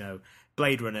times.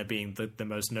 Blade Runner being the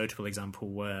most notable example,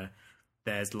 where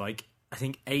there's like, I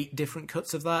think 8 different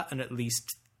cuts of that, and at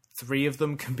least 3 of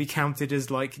them can be counted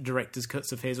as like director's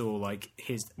cuts of his, or like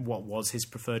what was his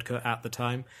preferred cut at the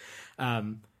time.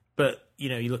 But you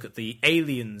look at the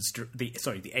Alien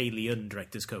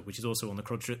director's cut, which is also on the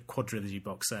quadrilogy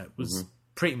box set, was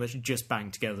pretty much just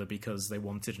banged together because they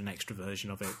wanted an extra version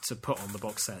of it to put on the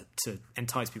box set to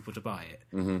entice people to buy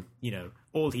it.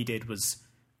 All he did was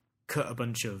cut a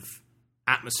bunch of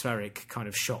atmospheric kind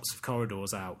of shots of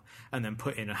corridors out and then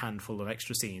put in a handful of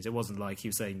extra scenes. It wasn't like he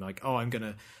was saying like, I'm going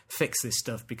to fix this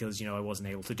stuff because, I wasn't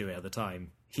able to do it at the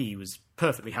time. He was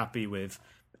perfectly happy with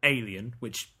Alien,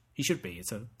 which he should be.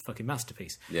 It's a fucking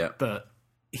masterpiece. Yeah. But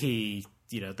he,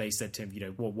 they said to him,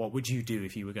 what would you do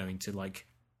if you were going to like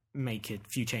make a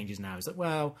few changes now? He's like,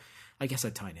 well, I guess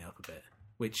I'd tighten it up a bit,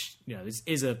 which,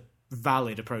 is a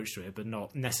valid approach to it, but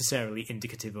not necessarily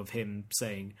indicative of him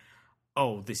saying,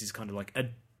 oh, this is kind of like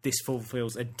this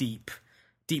fulfills a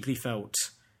deeply felt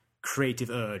creative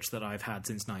urge that I've had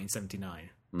since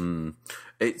 1979.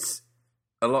 It's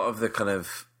a lot of the kind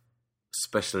of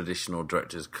special edition or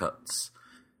director's cuts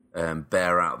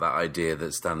bear out that idea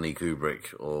that Stanley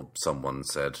Kubrick or someone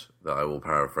said, that I will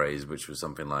paraphrase, which was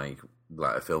something like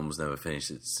a film's never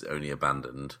finished, it's only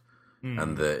abandoned.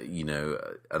 And that,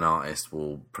 an artist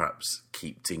will perhaps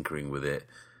keep tinkering with it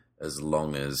as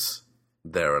long as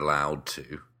they're allowed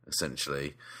to,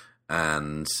 essentially.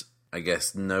 And I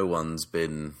guess no one's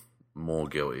been more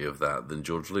guilty of that than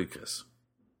George Lucas.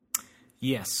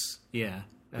 Yes, yeah.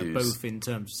 Both in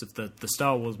terms of the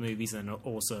Star Wars movies and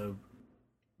also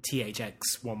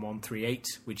THX 1138,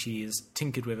 which he has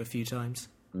tinkered with a few times.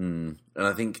 And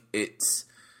I think it's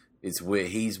weird.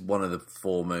 He's one of the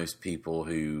foremost people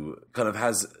who kind of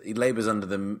he labours under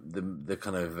the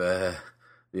kind of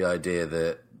the idea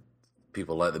that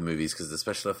people like the movies because of the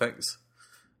special effects,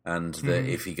 and that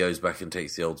if he goes back and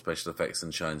takes the old special effects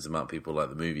and shines them up, people like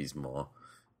the movies more,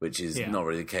 which is not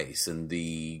really the case. And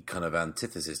the kind of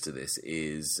antithesis to this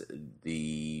is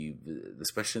the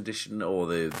special edition or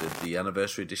the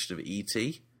anniversary edition of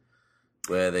E.T.,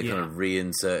 where they kind of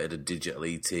reinserted a digital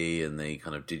E.T. and they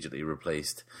kind of digitally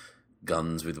replaced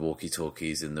guns with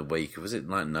walkie-talkies in the wake of, was it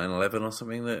like 9/11 or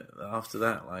something that after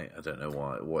that? Like, I don't know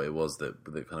what it was that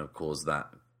kind of caused that.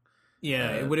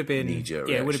 Yeah, it would have been. Knee-jerk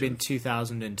it would have reaction. been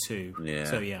 2002. Yeah.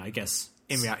 So I guess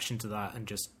in reaction to that and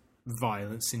just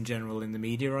violence in general in the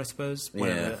media, I suppose.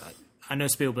 Yeah. I know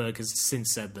Spielberg has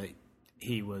since said that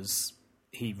he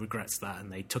regrets that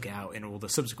and they took it out in all the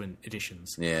subsequent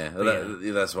editions. Yeah,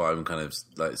 that's why I'm kind of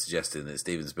like suggesting that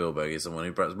Steven Spielberg is someone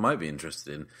who perhaps might be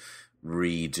interested in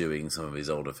redoing some of his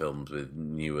older films with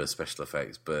newer special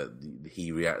effects, but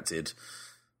he reacted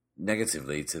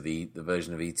negatively to the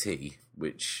version of E.T.,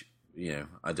 which,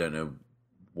 I don't know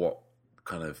what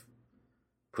kind of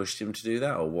pushed him to do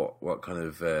that, or what kind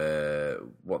of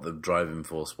what the driving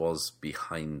force was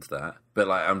behind that. But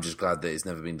like, I'm just glad that it's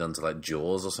never been done to like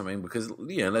Jaws or something, because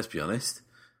let's be honest,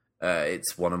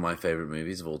 it's one of my favorite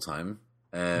movies of all time.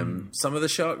 Some of the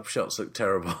shark shots look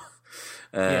terrible.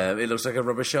 It looks like a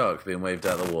rubber shark being waved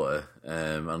out of the water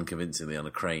unconvincingly on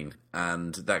a crane,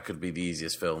 and that could be the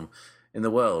easiest film in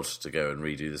the world to go and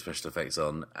redo the special effects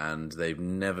on, and they've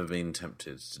never been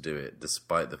tempted to do it,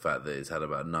 despite the fact that it's had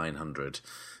about 900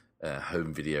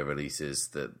 home video releases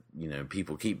that, you know,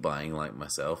 people keep buying, like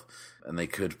myself, and they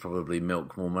could probably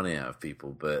milk more money out of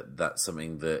people. But that's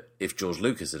something that, if George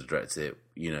Lucas had directed it,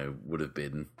 you know, would have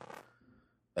been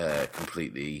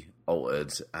completely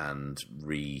altered and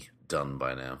redone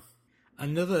by now.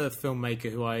 Another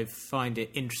filmmaker who I find it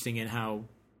interesting in how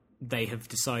they have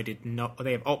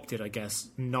opted, I guess,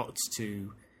 not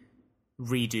to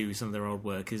redo some of their old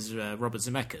work is Robert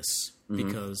Zemeckis,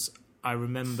 because I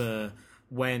remember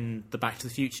when the Back to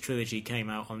the Future trilogy came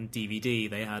out on DVD,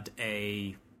 they had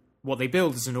what they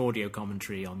billed as an audio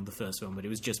commentary on the first film, but it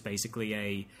was just basically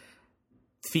a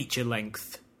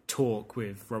feature-length talk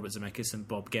with Robert Zemeckis and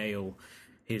Bob Gale,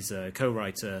 his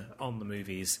co-writer on the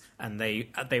movies, and they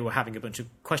were having a bunch of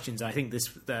questions. I think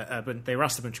they were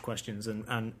asked a bunch of questions,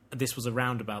 and this was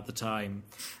around about the time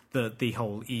that the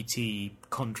whole E.T.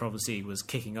 controversy was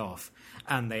kicking off,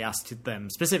 and they asked them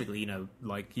specifically,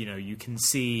 you can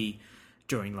see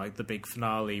during like the big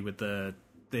finale with the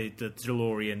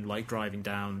DeLorean like driving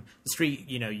down the street,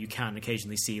 you can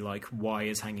occasionally see like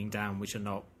wires hanging down which are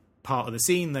not part of the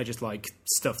scene. They're just like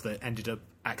stuff that ended up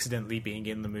accidentally being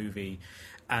in the movie.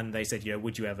 And they said,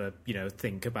 would you ever,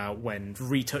 think about, when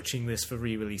retouching this for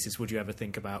re-releases, would you ever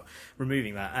think about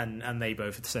removing that? And they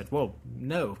both said, well,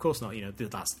 no, of course not.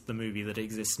 That's the movie that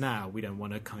exists now. We don't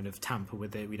want to kind of tamper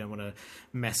with it. We don't want to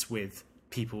mess with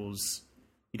people's,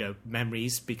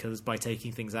 memories, because by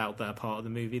taking things out that are part of the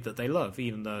movie that they love,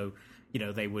 even though,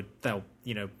 they'll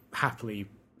happily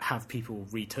have people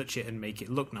retouch it and make it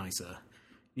look nicer.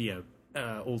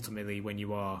 Ultimately, when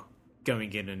you are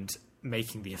going in and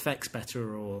making the effects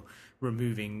better or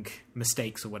removing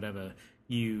mistakes or whatever,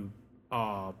 you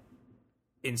are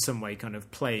in some way kind of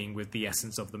playing with the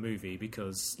essence of the movie,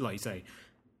 because, like you say,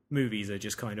 movies are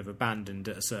just kind of abandoned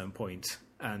at a certain point,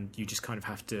 and you just kind of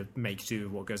have to make do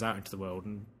with what goes out into the world.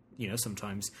 And,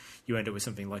 sometimes you end up with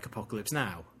something like Apocalypse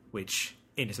Now, which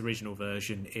in its original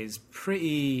version is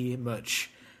pretty much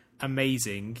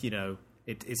amazing.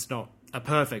 It's not a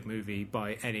perfect movie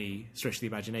by any stretch of the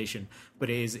imagination, but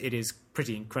it is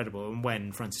pretty incredible. And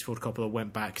when Francis Ford Coppola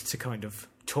went back to kind of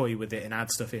toy with it and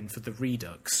add stuff in for the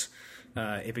Redux,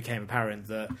 it became apparent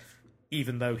that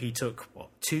even though he took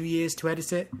 2 years to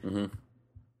edit it,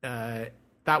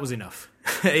 that was enough.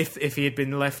 If he had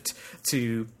been left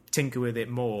to tinker with it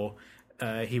more,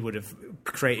 he would have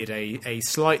created a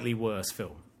slightly worse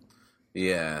film.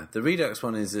 Yeah, the Redux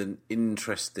one is an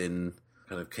interesting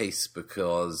kind of case,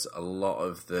 because a lot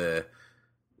of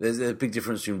there's a big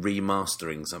difference between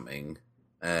remastering something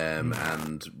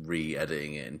and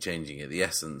re-editing it and changing it. The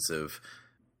essence of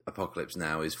Apocalypse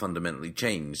Now is fundamentally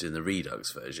changed in the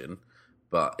Redux version,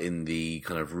 but in the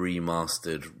kind of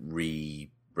remastered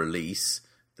re-release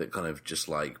that kind of just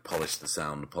like polished the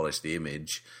sound, polished the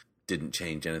image, didn't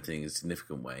change anything in a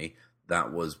significant way,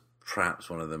 that was perhaps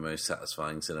one of the most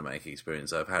satisfying cinematic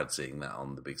experience I've had, seeing that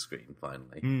on the big screen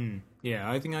finally. Yeah,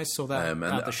 I think I saw that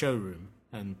at the showroom,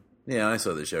 and yeah, I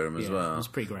saw the showroom as well. It was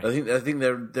pretty great. I think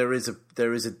there is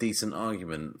a decent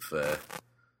argument for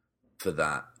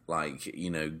that. Like,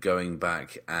 going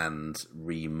back and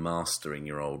remastering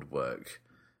your old work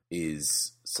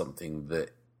is something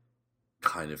that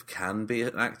kind of can be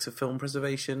an act of film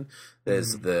preservation.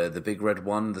 There's the Big Red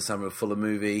One, the Samuel Fuller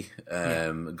movie,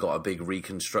 got a big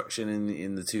reconstruction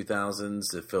in the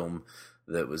 2000s, a film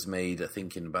that was made, I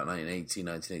think, in about 1980,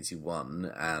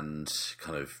 1981, and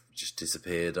kind of just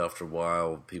disappeared after a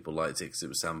while. People liked it because it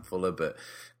was Sam Fuller, but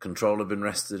control had been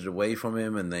wrested away from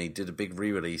him, and they did a big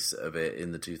re-release of it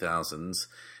in the 2000s.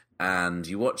 And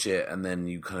you watch it, and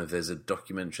then there's a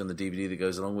documentary on the DVD that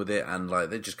goes along with it, and like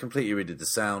they just completely redid the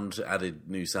sound, added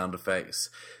new sound effects,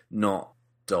 not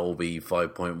Dolby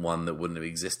 5.1 that wouldn't have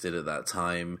existed at that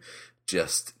time,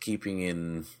 just keeping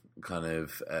in kind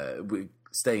of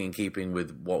staying in keeping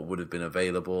with what would have been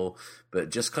available, but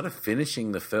just kind of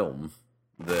finishing the film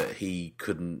that he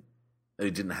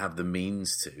didn't have the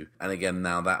means to. And again,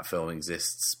 now that film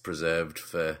exists preserved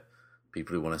for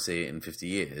people who want to see it in 50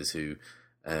 years, who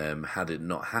had it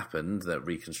not happened, that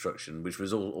reconstruction, which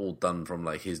was all done from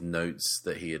like his notes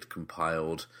that he had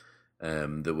compiled,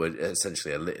 that were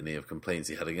essentially a litany of complaints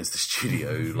he had against the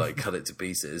studio, like cut it to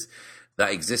pieces,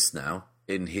 that exists now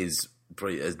in his,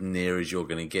 probably as near as you're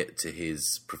going to get to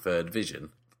his preferred vision.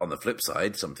 On the flip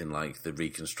side, something like the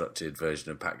reconstructed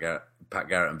version of Pat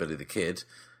Garrett and Billy the Kid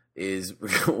is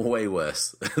way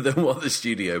worse than what the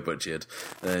studio butchered.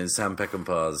 And Sam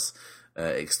Peckinpah's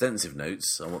extensive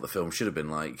notes on what the film should have been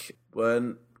like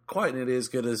weren't quite nearly as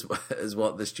good as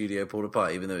what the studio pulled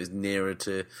apart, even though it's nearer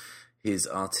to his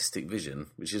artistic vision,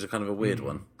 which is a kind of a weird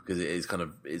one because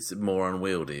it's more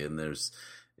unwieldy and it's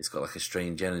got like a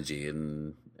strange energy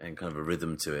and kind of a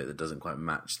rhythm to it that doesn't quite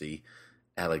match the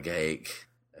elegaic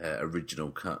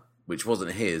original cut, which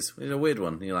wasn't his. It's a weird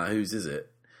one. You're like, whose is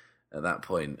it at that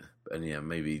point? And yeah,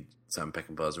 maybe Sam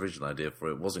Peckinpah's original idea for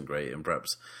it wasn't great, and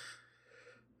perhaps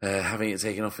having it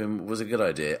taken off him was a good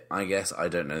idea. I guess I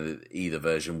don't know either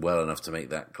version well enough to make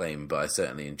that claim, but I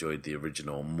certainly enjoyed the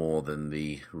original more than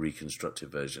the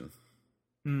reconstructed version.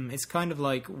 It's kind of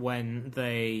like when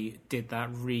they did that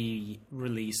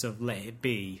re-release of Let It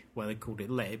Be, where they called it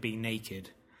Let It Be Naked.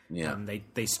 Yeah. And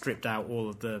they stripped out all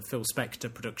of the Phil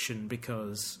Spector production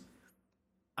because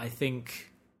I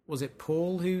think, was it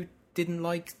Paul who didn't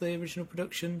like the original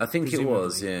production? I think it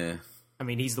was, yeah. I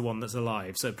mean, he's the one that's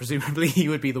alive, so presumably he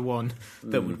would be the one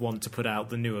that would want to put out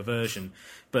the newer version.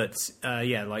 But,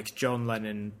 yeah, like John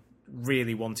Lennon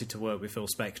really wanted to work with Phil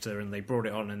Spector, and they brought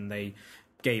it on and they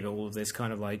gave it all of this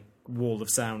kind of like wall of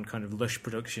sound, kind of lush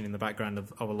production in the background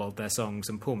of a lot of their songs,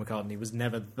 and Paul McCartney was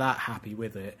never that happy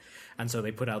with it, and so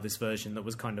they put out this version that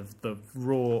was kind of the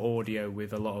raw audio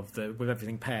with a lot of with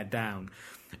everything pared down.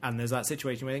 And there's that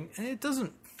situation where it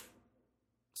doesn't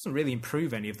really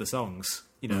improve any of the songs.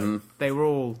 You know, they were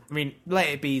all. I mean, Let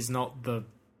It Be is not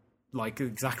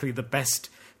exactly the best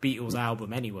Beatles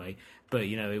album anyway, but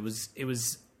you know, it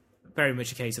was very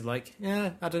much a case of like,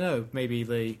 yeah, I don't know, maybe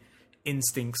the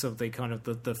instincts of the kind of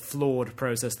the flawed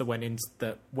process that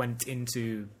went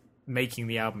into making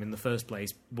the album in the first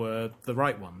place were the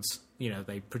right ones. You know,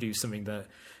 they produced something that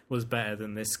was better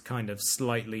than this kind of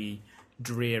slightly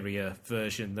drearier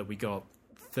version that we got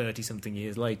 30-something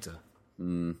years later.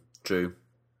 True.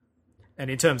 And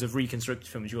in terms of reconstructed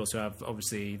films, you also have,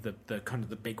 obviously, the kind of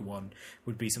the big one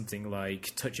would be something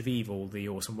like Touch of Evil, the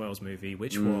Orson Welles movie,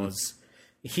 which was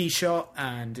he shot,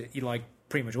 and like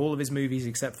pretty much all of his movies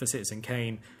except for Citizen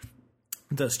Kane,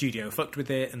 the studio fucked with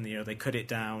it, and you know, they cut it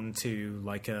down to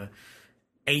like a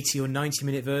 80 or 90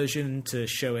 minute version to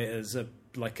show it as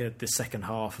the second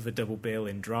half of a double bill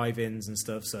in drive-ins and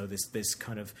stuff. So this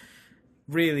kind of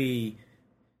really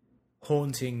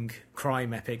haunting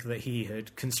crime epic that he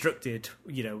had constructed,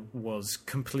 you know, was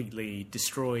completely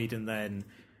destroyed. And then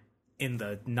in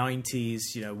the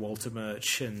 90s, you know, Walter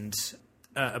Murch and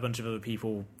a bunch of other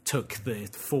people took the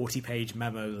 40-page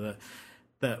memo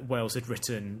that Welles had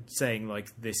written, saying like,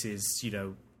 this is, you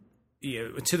know,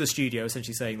 to the studio,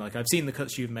 essentially saying like, I've seen the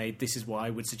cuts you've made, this is what I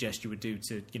would suggest you would do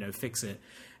to, you know, fix it.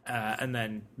 And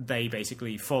then they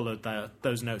basically followed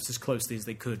those notes as closely as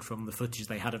they could from the footage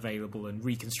they had available and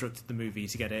reconstructed the movie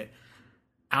to get it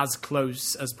as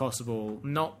close as possible,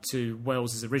 not to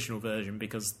Welles's original version,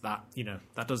 because that, you know,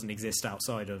 that doesn't exist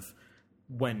outside of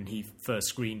when he first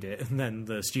screened it and then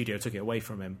the studio took it away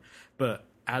from him, but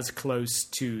as close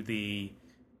to the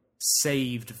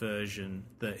saved version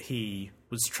that he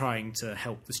was trying to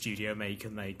help the studio make,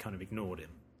 and they kind of ignored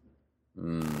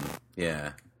him.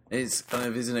 Yeah. It's kind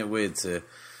of, isn't it weird to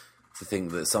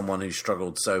think that someone who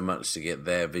struggled so much to get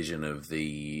their vision of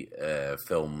the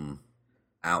film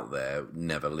out there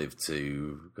never lived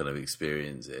to kind of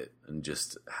experience it, and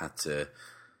just had to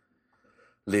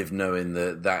live knowing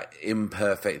that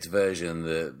imperfect version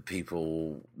that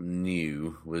people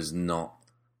knew was not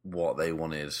what they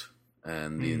wanted.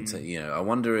 And you know, I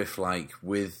wonder if, like,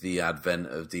 with the advent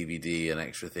of DVD and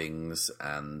extra things,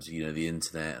 and you know, the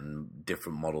internet and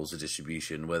different models of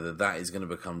distribution, whether that is going to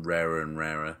become rarer and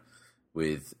rarer,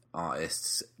 with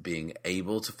artists being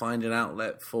able to find an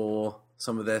outlet for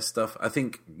some of their stuff. I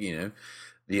think, you know,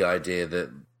 the idea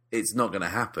that it's not going to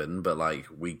happen, but like,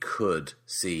 we could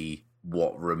see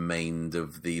what remained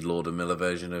of the Lord and Miller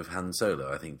version of Han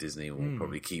Solo. I think Disney will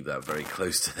probably keep that very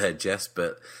close to their chest,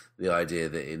 but the idea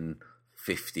that in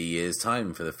 50 years'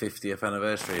 time, for the 50th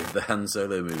anniversary of the Han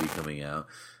Solo movie coming out,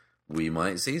 we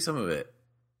might see some of it.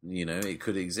 You know, it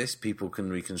could exist. People can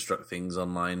reconstruct things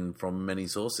online from many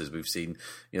sources. We've seen,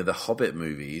 you know, the Hobbit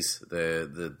movies,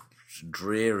 the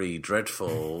dreary,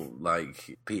 dreadful,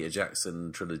 like, Peter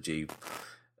Jackson trilogy,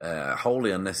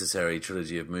 wholly unnecessary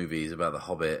trilogy of movies about the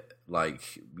Hobbit, like,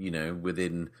 you know,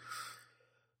 within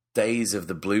days of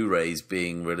the Blu-rays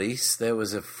being released, there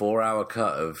was a 4-hour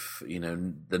cut of, you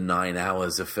know, the 9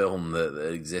 hours of film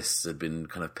that exists had been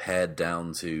kind of pared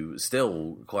down to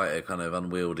still quite a kind of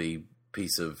unwieldy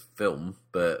piece of film,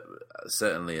 but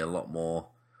certainly a lot more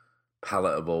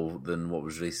palatable than what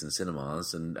was released in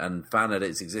cinemas. And fan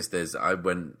edits exist. I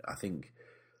think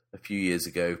a few years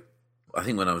ago, I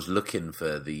think when I was looking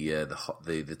for the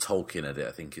Tolkien edit,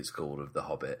 I think it's called, of The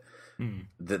Hobbit,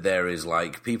 that there is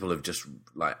like people have just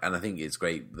like, and I think it's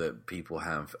great that people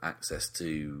have access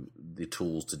to the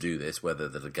tools to do this, whether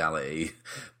the legality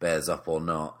bears up or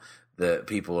not. That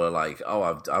people are like,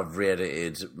 oh, I've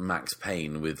re-edited Max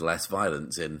Payne with less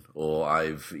violence in, or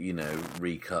I've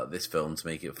recut this film to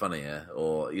make it funnier,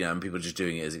 or and people are just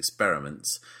doing it as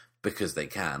experiments because they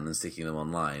can and sticking them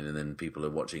online, and then people are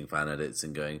watching fan edits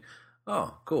and going,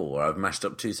 oh, cool, or I've mashed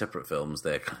up two separate films,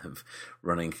 they're kind of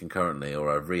running concurrently, or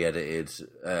I've re-edited,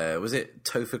 was it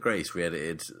Topher Grace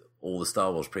re-edited all the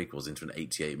Star Wars prequels into an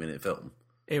 88-minute film?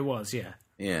 It was, yeah.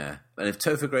 Yeah, and if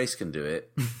Topher Grace can do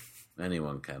it,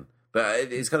 anyone can.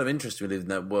 But it's kind of interesting we live in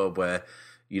that world where,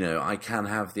 I can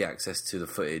have the access to the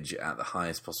footage at the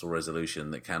highest possible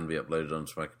resolution that can be uploaded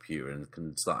onto my computer and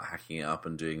can start hacking it up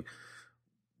and doing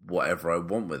whatever I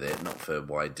want with it, not for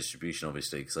wide distribution,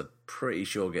 obviously, because I'd pretty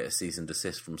sure get a cease and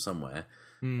desist from somewhere.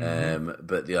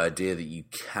 But the idea that you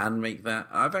can make that,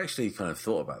 I've actually kind of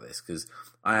thought about this, because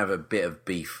I have a bit of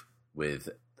beef with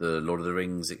the Lord of the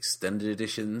Rings extended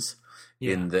editions,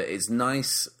 in that it's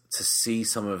nice to see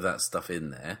some of that stuff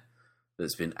in there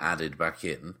that's been added back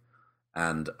in.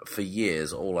 And for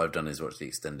years, all I've done is watch the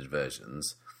extended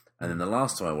versions. And then the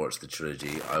last time I watched the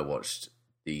trilogy, I watched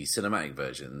the cinematic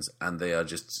versions, and they are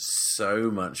just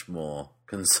so much more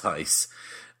concise.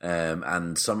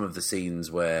 And some of the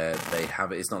scenes where they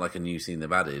have it, it's not like a new scene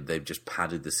they've added, they've just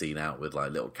padded the scene out with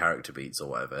like little character beats or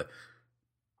whatever.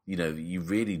 You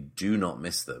really do not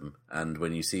miss them. And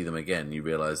when you see them again, you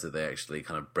realise that they actually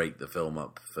kind of break the film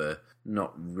up for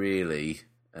not really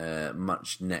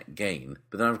much net gain.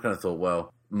 But then I've kind of thought,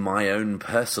 well, my own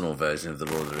personal version of the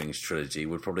Lord of the Rings trilogy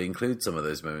would probably include some of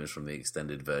those moments from the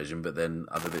extended version, but then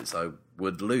other bits I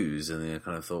would lose. And then I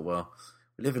kind of thought, well,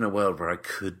 we live in a world where I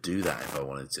could do that if I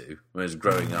wanted to. When I was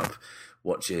growing up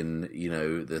watching,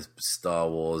 the Star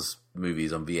Wars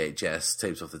movies on VHS,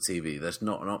 tapes off the TV, that's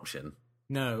not an option.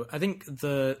 No, I think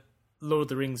the Lord of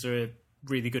the Rings are a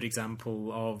really good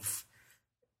example of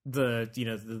the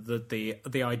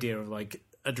idea of like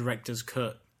a director's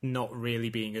cut not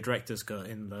really being a director's cut,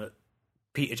 in that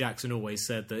Peter Jackson always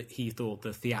said that he thought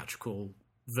the theatrical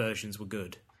versions were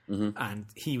good. And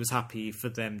he was happy for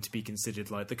them to be considered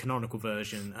like the canonical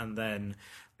version, and then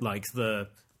like the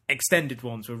extended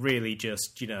ones were really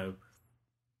just,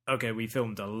 okay, we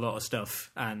filmed a lot of stuff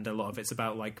and a lot of it's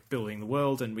about like building the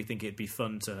world, and we think it'd be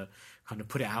fun to kind of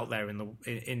put it out there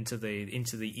into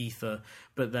the ether.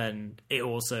 But then it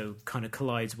also kind of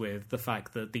collides with the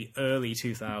fact that the early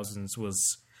 2000s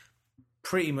was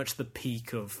pretty much the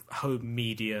peak of home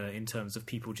media in terms of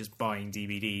people just buying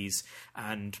DVDs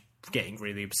and getting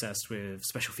really obsessed with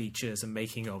special features and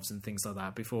making ofs and things like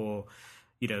that before,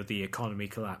 the economy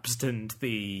collapsed and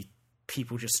the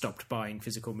people just stopped buying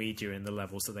physical media in the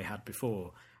levels that they had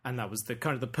before. And that was the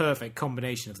kind of the perfect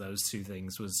combination of those two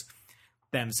things, was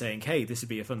them saying, hey, this would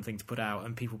be a fun thing to put out,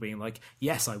 and people being like,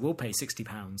 yes, I will pay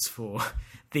 £60 for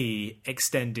the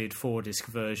extended 4-disc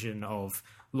version of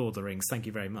Lord of the Rings, thank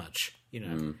you very much.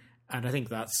 And I think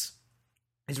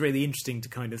it's really interesting to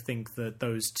kind of think that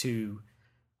those two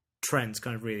trends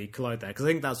kind of really collide there, because I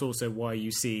think that's also why you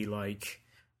see like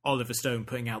Oliver Stone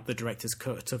putting out the director's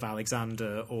cut of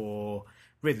Alexander, or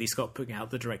Ridley Scott putting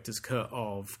out the director's cut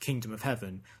of Kingdom of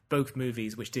Heaven, both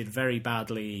movies which did very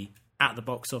badly at the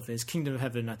box office. Kingdom of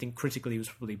Heaven, I think critically was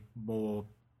probably more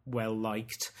well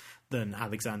liked than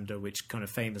Alexander, which kind of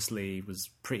famously was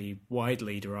pretty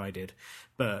widely derided.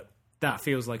 But that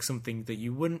feels like something that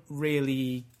you wouldn't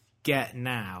really get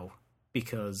now,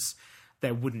 because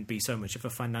there wouldn't be so much of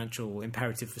a financial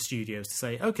imperative for studios to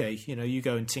say, okay, you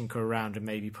go and tinker around and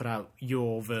maybe put out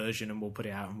your version and we'll put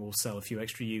it out and we'll sell a few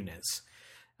extra units.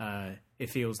 It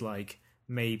feels like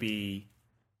maybe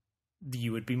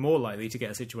you would be more likely to get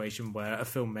a situation where a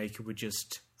filmmaker would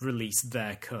just release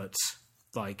their cut,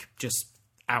 like just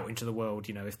out into the world,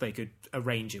 if they could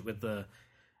arrange it with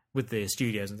the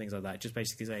studios and things like that, just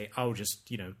basically say, I'll just,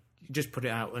 just put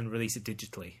it out and release it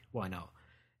digitally. Why not?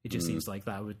 It just seems like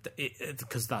that would,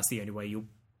 because that's the only way you'll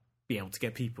be able to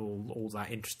get people all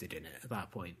that interested in it at that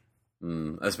point.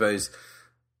 I suppose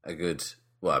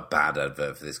a bad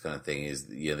advert for this kind of thing is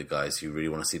the guys who really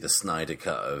want to see the Snyder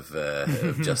cut of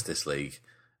Justice League,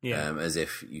 as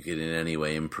if you could in any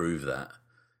way improve that.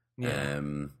 Yeah.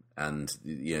 And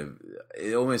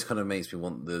it almost kind of makes me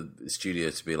want the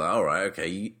studio to be like, all right,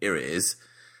 okay, here it is.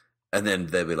 And then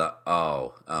they'll be like,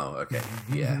 oh, okay,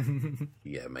 yeah,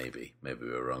 maybe we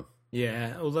were wrong.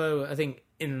 Yeah, although I think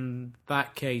in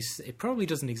that case, it probably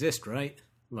doesn't exist, right?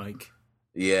 Like,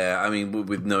 yeah, I mean,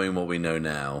 with knowing what we know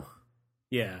now,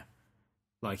 yeah,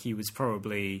 like he was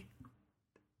probably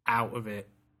out of it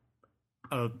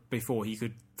before he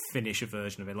could finish a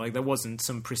version of it. Like, there wasn't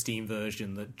some pristine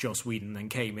version that Joss Whedon then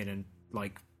came in and,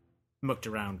 like, mucked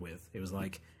around with. It was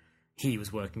like he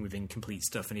was working with incomplete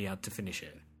stuff and he had to finish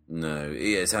it. No,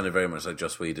 yeah, it sounded very much like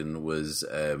Joss Whedon was,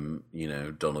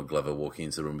 Donald Glover walking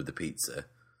into the room with the pizza.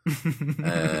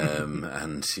 And,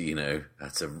 had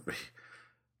to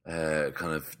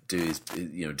kind of do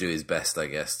his best, I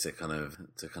guess, to kind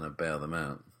of bail them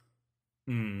out.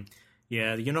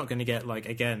 Yeah, you're not going to get, like,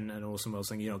 again, an Orson Welles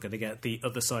thing, you're not going to get The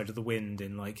Other Side of the Wind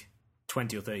in, like,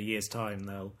 20 or 30 years' time.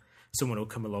 Someone will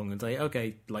come along and say,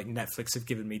 okay, like, Netflix have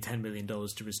given me $10 million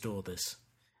to restore this.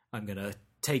 I'm going to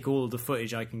take all the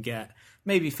footage I can get,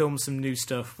 maybe film some new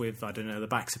stuff with, I don't know, the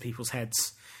backs of people's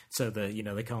heads so that,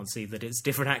 they can't see that it's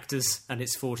different actors and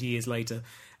it's 40 years later,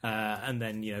 and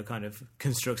then, kind of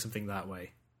construct something that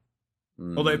way.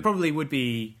 Although it probably would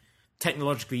be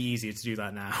technologically easier to do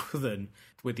that now than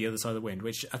with The Other Side of the Wind,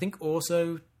 which I think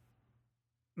also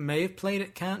may have played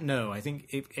at Cannes. No, I think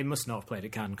it must not have played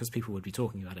at Cannes because people would be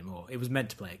talking about it more. It was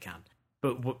meant to play at Cannes.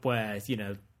 But where,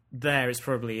 there it's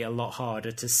probably a lot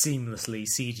harder to seamlessly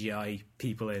CGI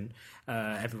people in.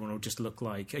 Everyone will just look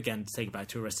like, again, to take it back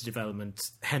to Arrested Development,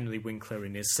 Henry Winkler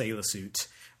in his sailor suit,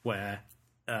 where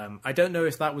I don't know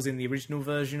if that was in the original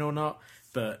version or not,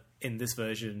 but in this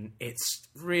version, it's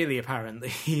really apparent that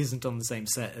he isn't on the same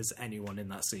set as anyone in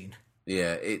that scene.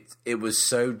 Yeah, it was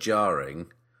so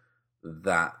jarring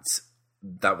that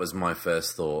was my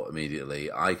first thought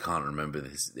immediately. I can't remember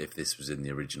if this was in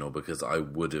the original because I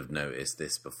would have noticed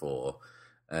this before.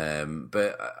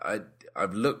 But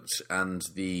I've looked, and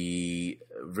the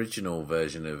original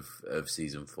version of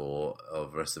season 4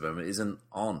 of Arrested Development isn't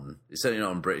on. It's certainly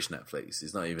not on British Netflix.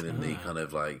 It's not even in the kind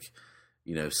of like,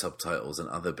 subtitles and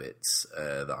other bits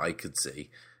that I could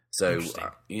see. So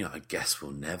I guess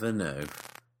we'll never know.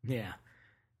 Yeah,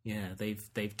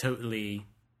 they've totally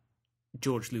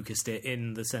George Lucased it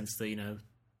in the sense that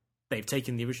they've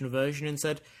taken the original version and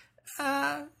said,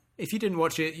 if you didn't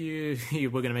watch it, you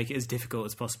were going to make it as difficult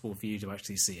as possible for you to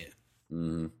actually see it.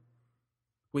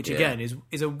 Which again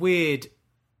is a weird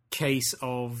case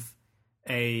of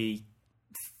a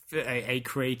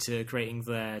creator creating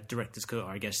their director's cut,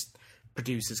 or I guess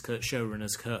producer's cut,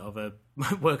 showrunner's cut of a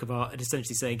work of art, and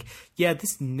essentially saying, yeah,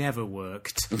 this never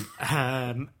worked,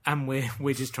 and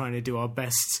we're just trying to do our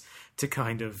best to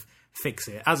kind of fix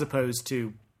it, as opposed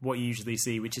to what you usually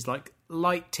see, which is like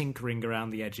light tinkering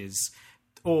around the edges,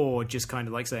 or just kind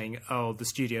of like saying, oh, the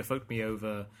studio fucked me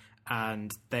over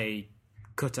and they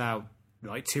cut out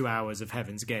like 2 hours of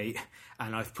Heaven's Gate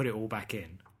and I've put it all back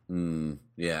in.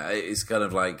 Yeah, it's kind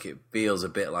of like, it feels a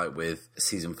bit like with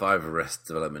season 5 of Arrested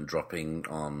Development dropping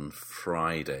on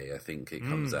Friday, I think it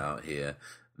comes out here,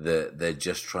 that they're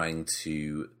just trying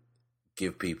to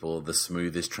give people the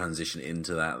smoothest transition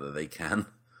into that they can.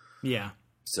 Yeah.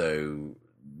 So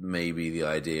maybe the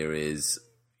idea is,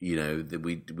 that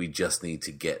we just need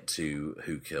to get to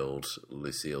Who Killed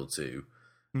Lucille 2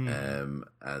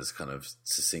 as kind of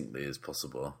succinctly as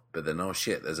possible. But then, oh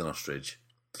shit, there's an ostrich.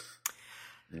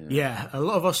 Yeah, a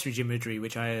lot of ostrich imagery,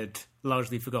 which I had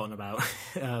largely forgotten about,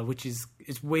 which is,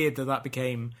 it's weird that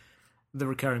became the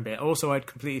recurring bit. Also, I'd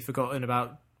completely forgotten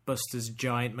about Buster's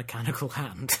giant mechanical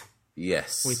hand.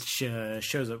 Yes. Which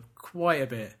shows up quite a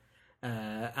bit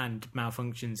and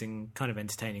malfunctions in kind of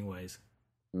entertaining ways.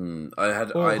 Or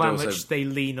how much they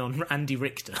lean on Andy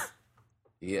Richter.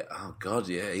 Yeah. Oh God.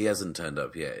 Yeah. He hasn't turned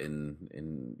up yet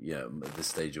in this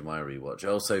stage of my rewatch.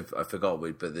 I forgot,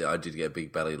 but I did get a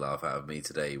big belly laugh out of me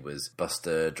today. Was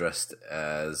Buster dressed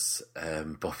as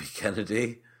Bobby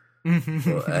Kennedy in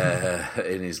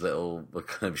his little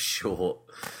kind of short,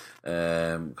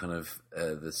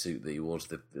 the suit that he wore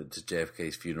to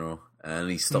JFK's funeral, and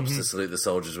he stops to salute the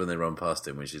soldiers when they run past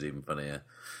him, which is even funnier.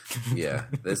 Yeah.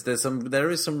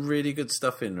 There is some really good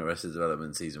stuff in Arrested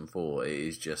Development season 4. It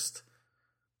is just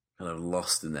kind of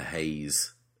lost in the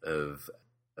haze of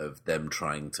them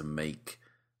trying to make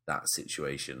that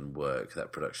situation work,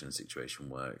 that production situation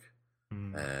work,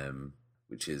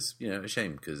 which is a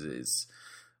shame because it's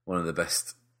one of the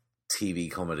best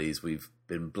TV comedies we've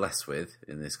been blessed with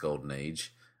in this golden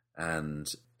age, and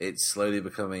it's slowly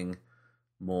becoming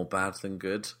more bad than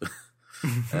good.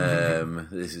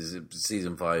 This is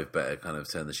season 5. Better kind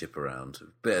of turn the ship around.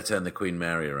 Better turn the Queen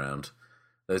Mary around.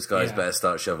 Those guys better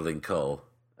start shoveling coal.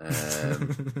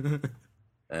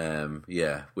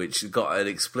 Which got an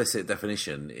explicit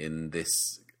definition in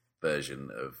this version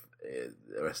of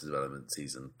Arrested Development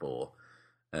season 4,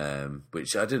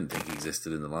 which I didn't think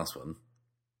existed in the last one.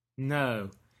 No.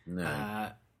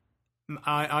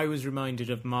 I was reminded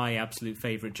of my absolute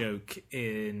favourite joke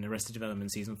in Arrested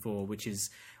Development Season 4, which is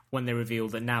when they reveal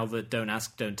that now that Don't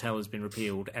Ask, Don't Tell has been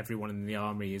repealed, everyone in the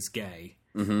army is gay.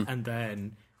 Mm-hmm. And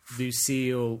then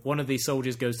Lucille, one of the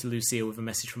soldiers goes to Lucille with a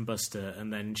message from Buster,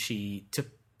 and then she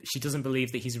doesn't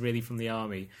believe that he's really from the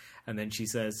army. And then she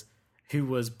says, who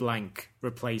was blank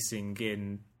replacing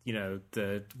in, I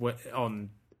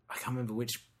can't remember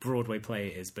which Broadway play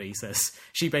it is, but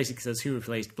she basically says, who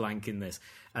replaced blank in this?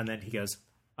 And then he goes,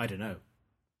 I don't know.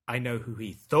 I know who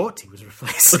he thought he was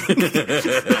replacing.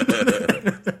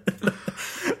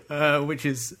 Which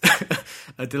is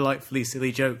a delightfully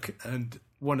silly joke, and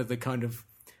one of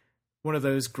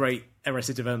those great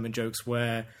Arrested Development jokes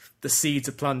where the seeds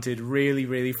are planted really,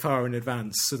 really far in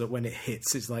advance, so that when it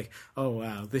hits, it's like, oh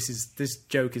wow, this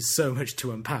joke is so much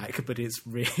to unpack, but it's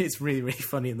really, really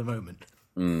funny in the moment.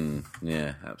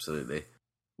 Yeah, absolutely.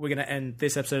 We're going to end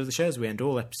this episode of the show, as we end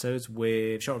all episodes,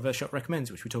 with Shot Reverse Shot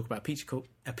Recommends, which we talk about a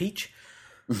peach.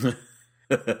 Not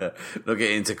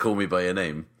getting into Call Me By Your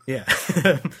Name. Yeah.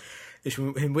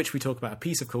 In which we talk about a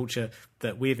piece of culture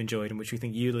that we've enjoyed and which we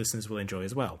think you listeners will enjoy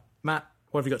as well. Matt,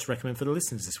 what have you got to recommend for the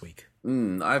listeners this week?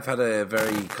 I've had a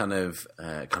very kind of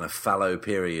fallow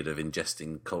period of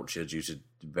ingesting culture due to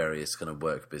various kind of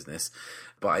work business,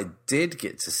 but I did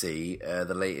get to see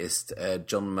the latest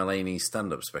John Mulaney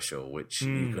stand-up special, which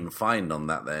you can find on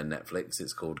that there Netflix.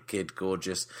 It's called Kid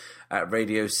Gorgeous at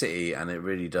Radio City, and it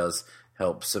really does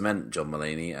help cement John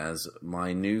Mulaney as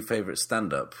my new favourite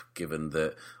stand-up, given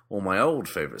that all my old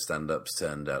favourite stand-ups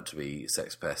turned out to be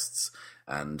sex pests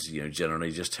and,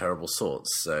 generally just terrible sorts.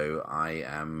 So I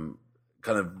am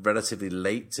kind of relatively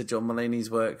late to John Mulaney's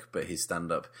work, but his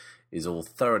stand-up is all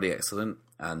thoroughly excellent.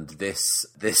 And this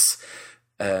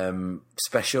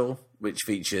special, which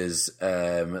features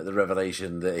the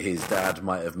revelation that his dad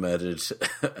might have murdered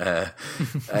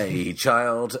a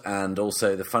child, and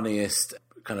also the funniest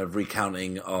kind of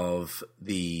recounting of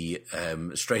the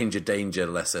stranger danger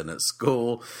lesson at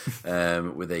school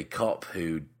with a cop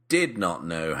who did not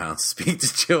know how to speak to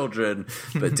children,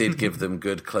 but did give them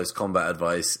good close combat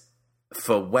advice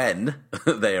for when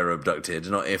they are abducted,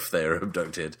 not if they are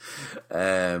abducted.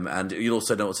 And you'll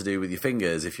also know what to do with your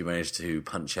fingers if you manage to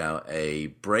punch out a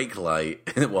brake light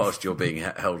whilst you're being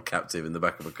held captive in the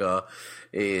back of a car.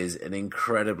 It is an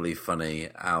incredibly funny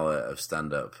hour of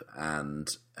stand-up, and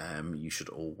you should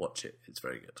all watch it. It's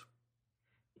very good.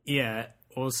 Yeah,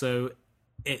 also,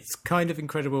 it's kind of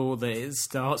incredible that it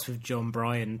starts with John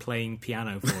Bryan playing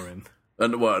piano for him.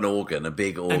 And an organ, a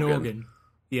big organ. An organ,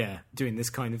 yeah, doing this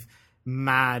kind of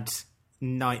mad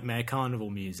nightmare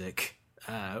carnival music,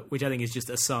 which I think is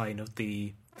just a sign of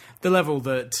the level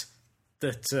that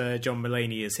John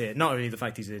Mulaney is here. Not only the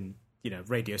fact he's in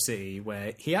Radio City,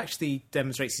 where he actually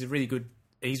demonstrates he's really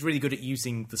good at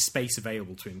using the space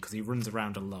available to him because he runs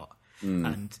around a lot,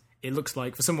 and it looks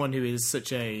like for someone who is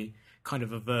such a kind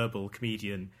of a verbal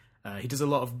comedian, he does a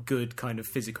lot of good kind of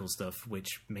physical stuff,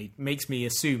 which makes me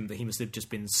assume that he must have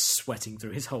just been sweating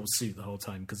through his whole suit the whole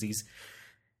time because he's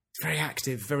very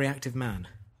active man.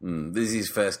 This is his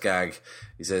first gag.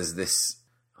 He says this.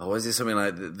 Oh, is it something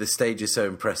like, the stage is so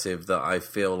impressive that I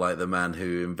feel like the man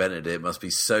who invented it must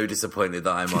be so disappointed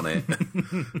that I'm on it.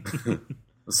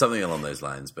 Something along those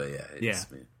lines, but yeah.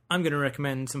 I'm going to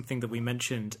recommend something that we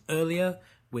mentioned earlier,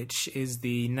 which is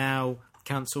the now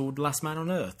cancelled Last Man on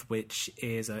Earth, which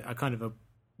is a kind of a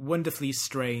wonderfully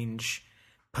strange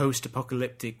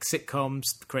post-apocalyptic sitcoms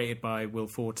created by Will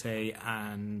Forte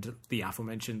and the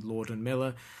aforementioned Lord and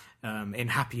Miller in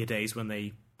happier days when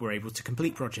they were able to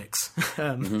complete projects,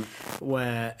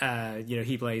 where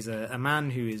he plays a man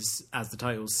who is, as the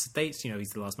title states, he's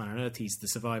the last man on Earth. He's the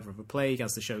survivor of a plague.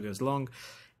 As the show goes along,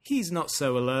 he's not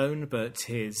so alone, but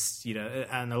his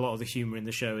and a lot of the humor in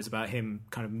the show is about him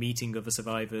kind of meeting other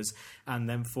survivors and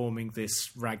then forming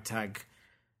this ragtag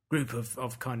group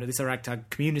of kind of this ragtag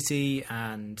community,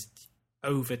 and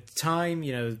over time,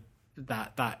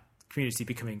 that community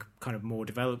becoming kind of more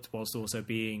developed whilst also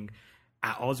being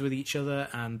at odds with each other.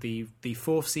 And the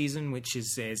fourth season, which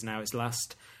is now its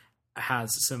last, has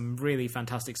some really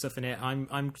fantastic stuff in it.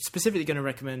 I'm specifically going to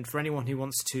recommend for anyone who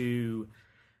wants to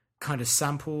kind of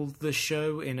sample the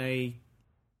show in a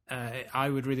I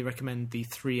would really recommend the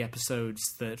 3 episodes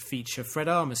that feature Fred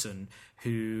Armisen,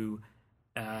 who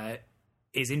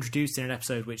is introduced in an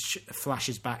episode which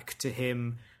flashes back to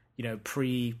him,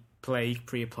 pre-plague,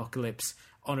 pre-apocalypse,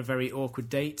 on a very awkward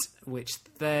date, which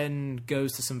then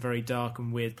goes to some very dark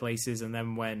and weird places. And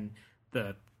then when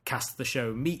the cast of the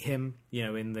show meet him,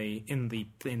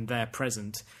 in their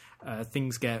present,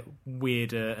 things get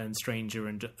weirder and stranger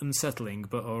and unsettling,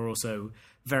 but are also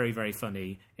very, very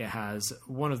funny. It has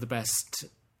one of the best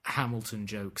Hamilton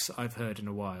jokes I've heard in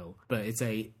a while. But it's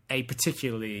a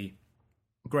particularly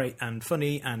great and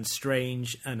funny and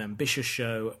strange and ambitious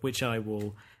show, which I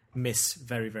will miss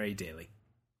very, very dearly.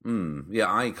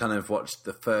 Yeah, I kind of watched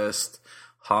the first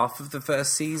half of the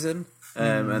first season,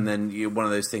 and then one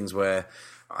of those things where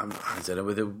I don't know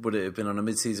whether would it have been on a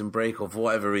mid-season break or for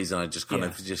whatever reason I just kind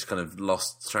of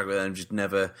lost track of it, and just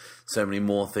never so many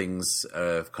more things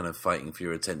kind of fighting for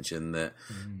your attention that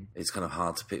it's kind of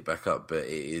hard to pick back up. But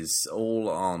it is all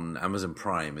on Amazon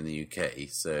Prime in the UK,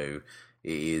 so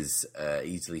it is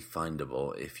easily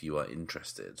findable if you are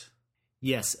interested.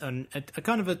 Yes, and a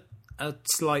kind of a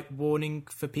slight warning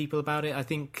for people about it. I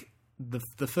think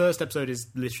the first episode is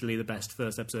literally the best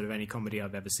first episode of any comedy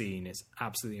I've ever seen. It's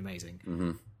absolutely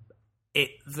amazing.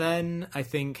 It then, I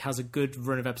think, has a good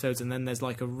run of episodes, and then there's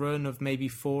like a run of maybe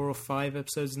 4 or 5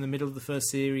 episodes in the middle of the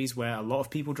first series where a lot of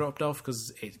people dropped off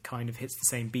because it kind of hits the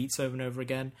same beats over and over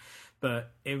again.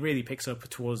 But it really picks up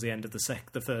towards the end of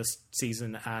the first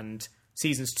season, and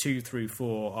seasons 2 through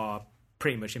 4 are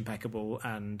pretty much impeccable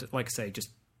and, like I say, just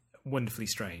wonderfully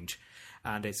strange.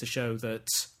 And it's a show that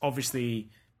obviously,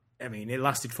 I mean, it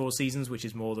lasted 4 seasons, which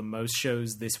is more than most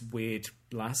shows this weird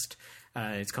last.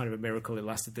 It's kind of a miracle it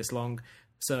lasted this long.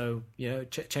 So,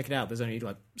 check it out. There's only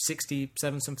like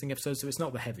 67 something episodes, so it's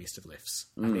not the heaviest of lifts.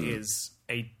 And it is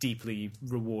a deeply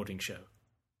rewarding show.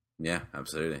 Yeah,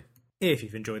 absolutely. If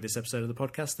you've enjoyed this episode of the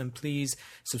podcast, then please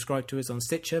subscribe to us on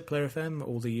Stitcher, Player FM,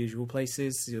 all the usual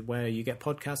places where you get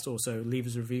podcasts. Also, leave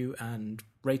us a review and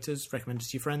rate us, recommend us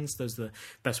to your friends. Those are the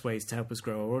best ways to help us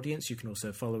grow our audience. You can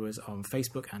also follow us on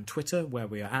Facebook and Twitter, where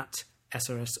we are at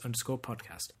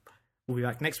SRS_podcast. We'll be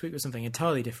back next week with something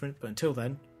entirely different, but until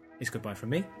then, it's goodbye from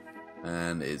me.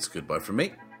 And it's goodbye from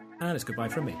me. And it's goodbye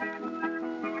from me.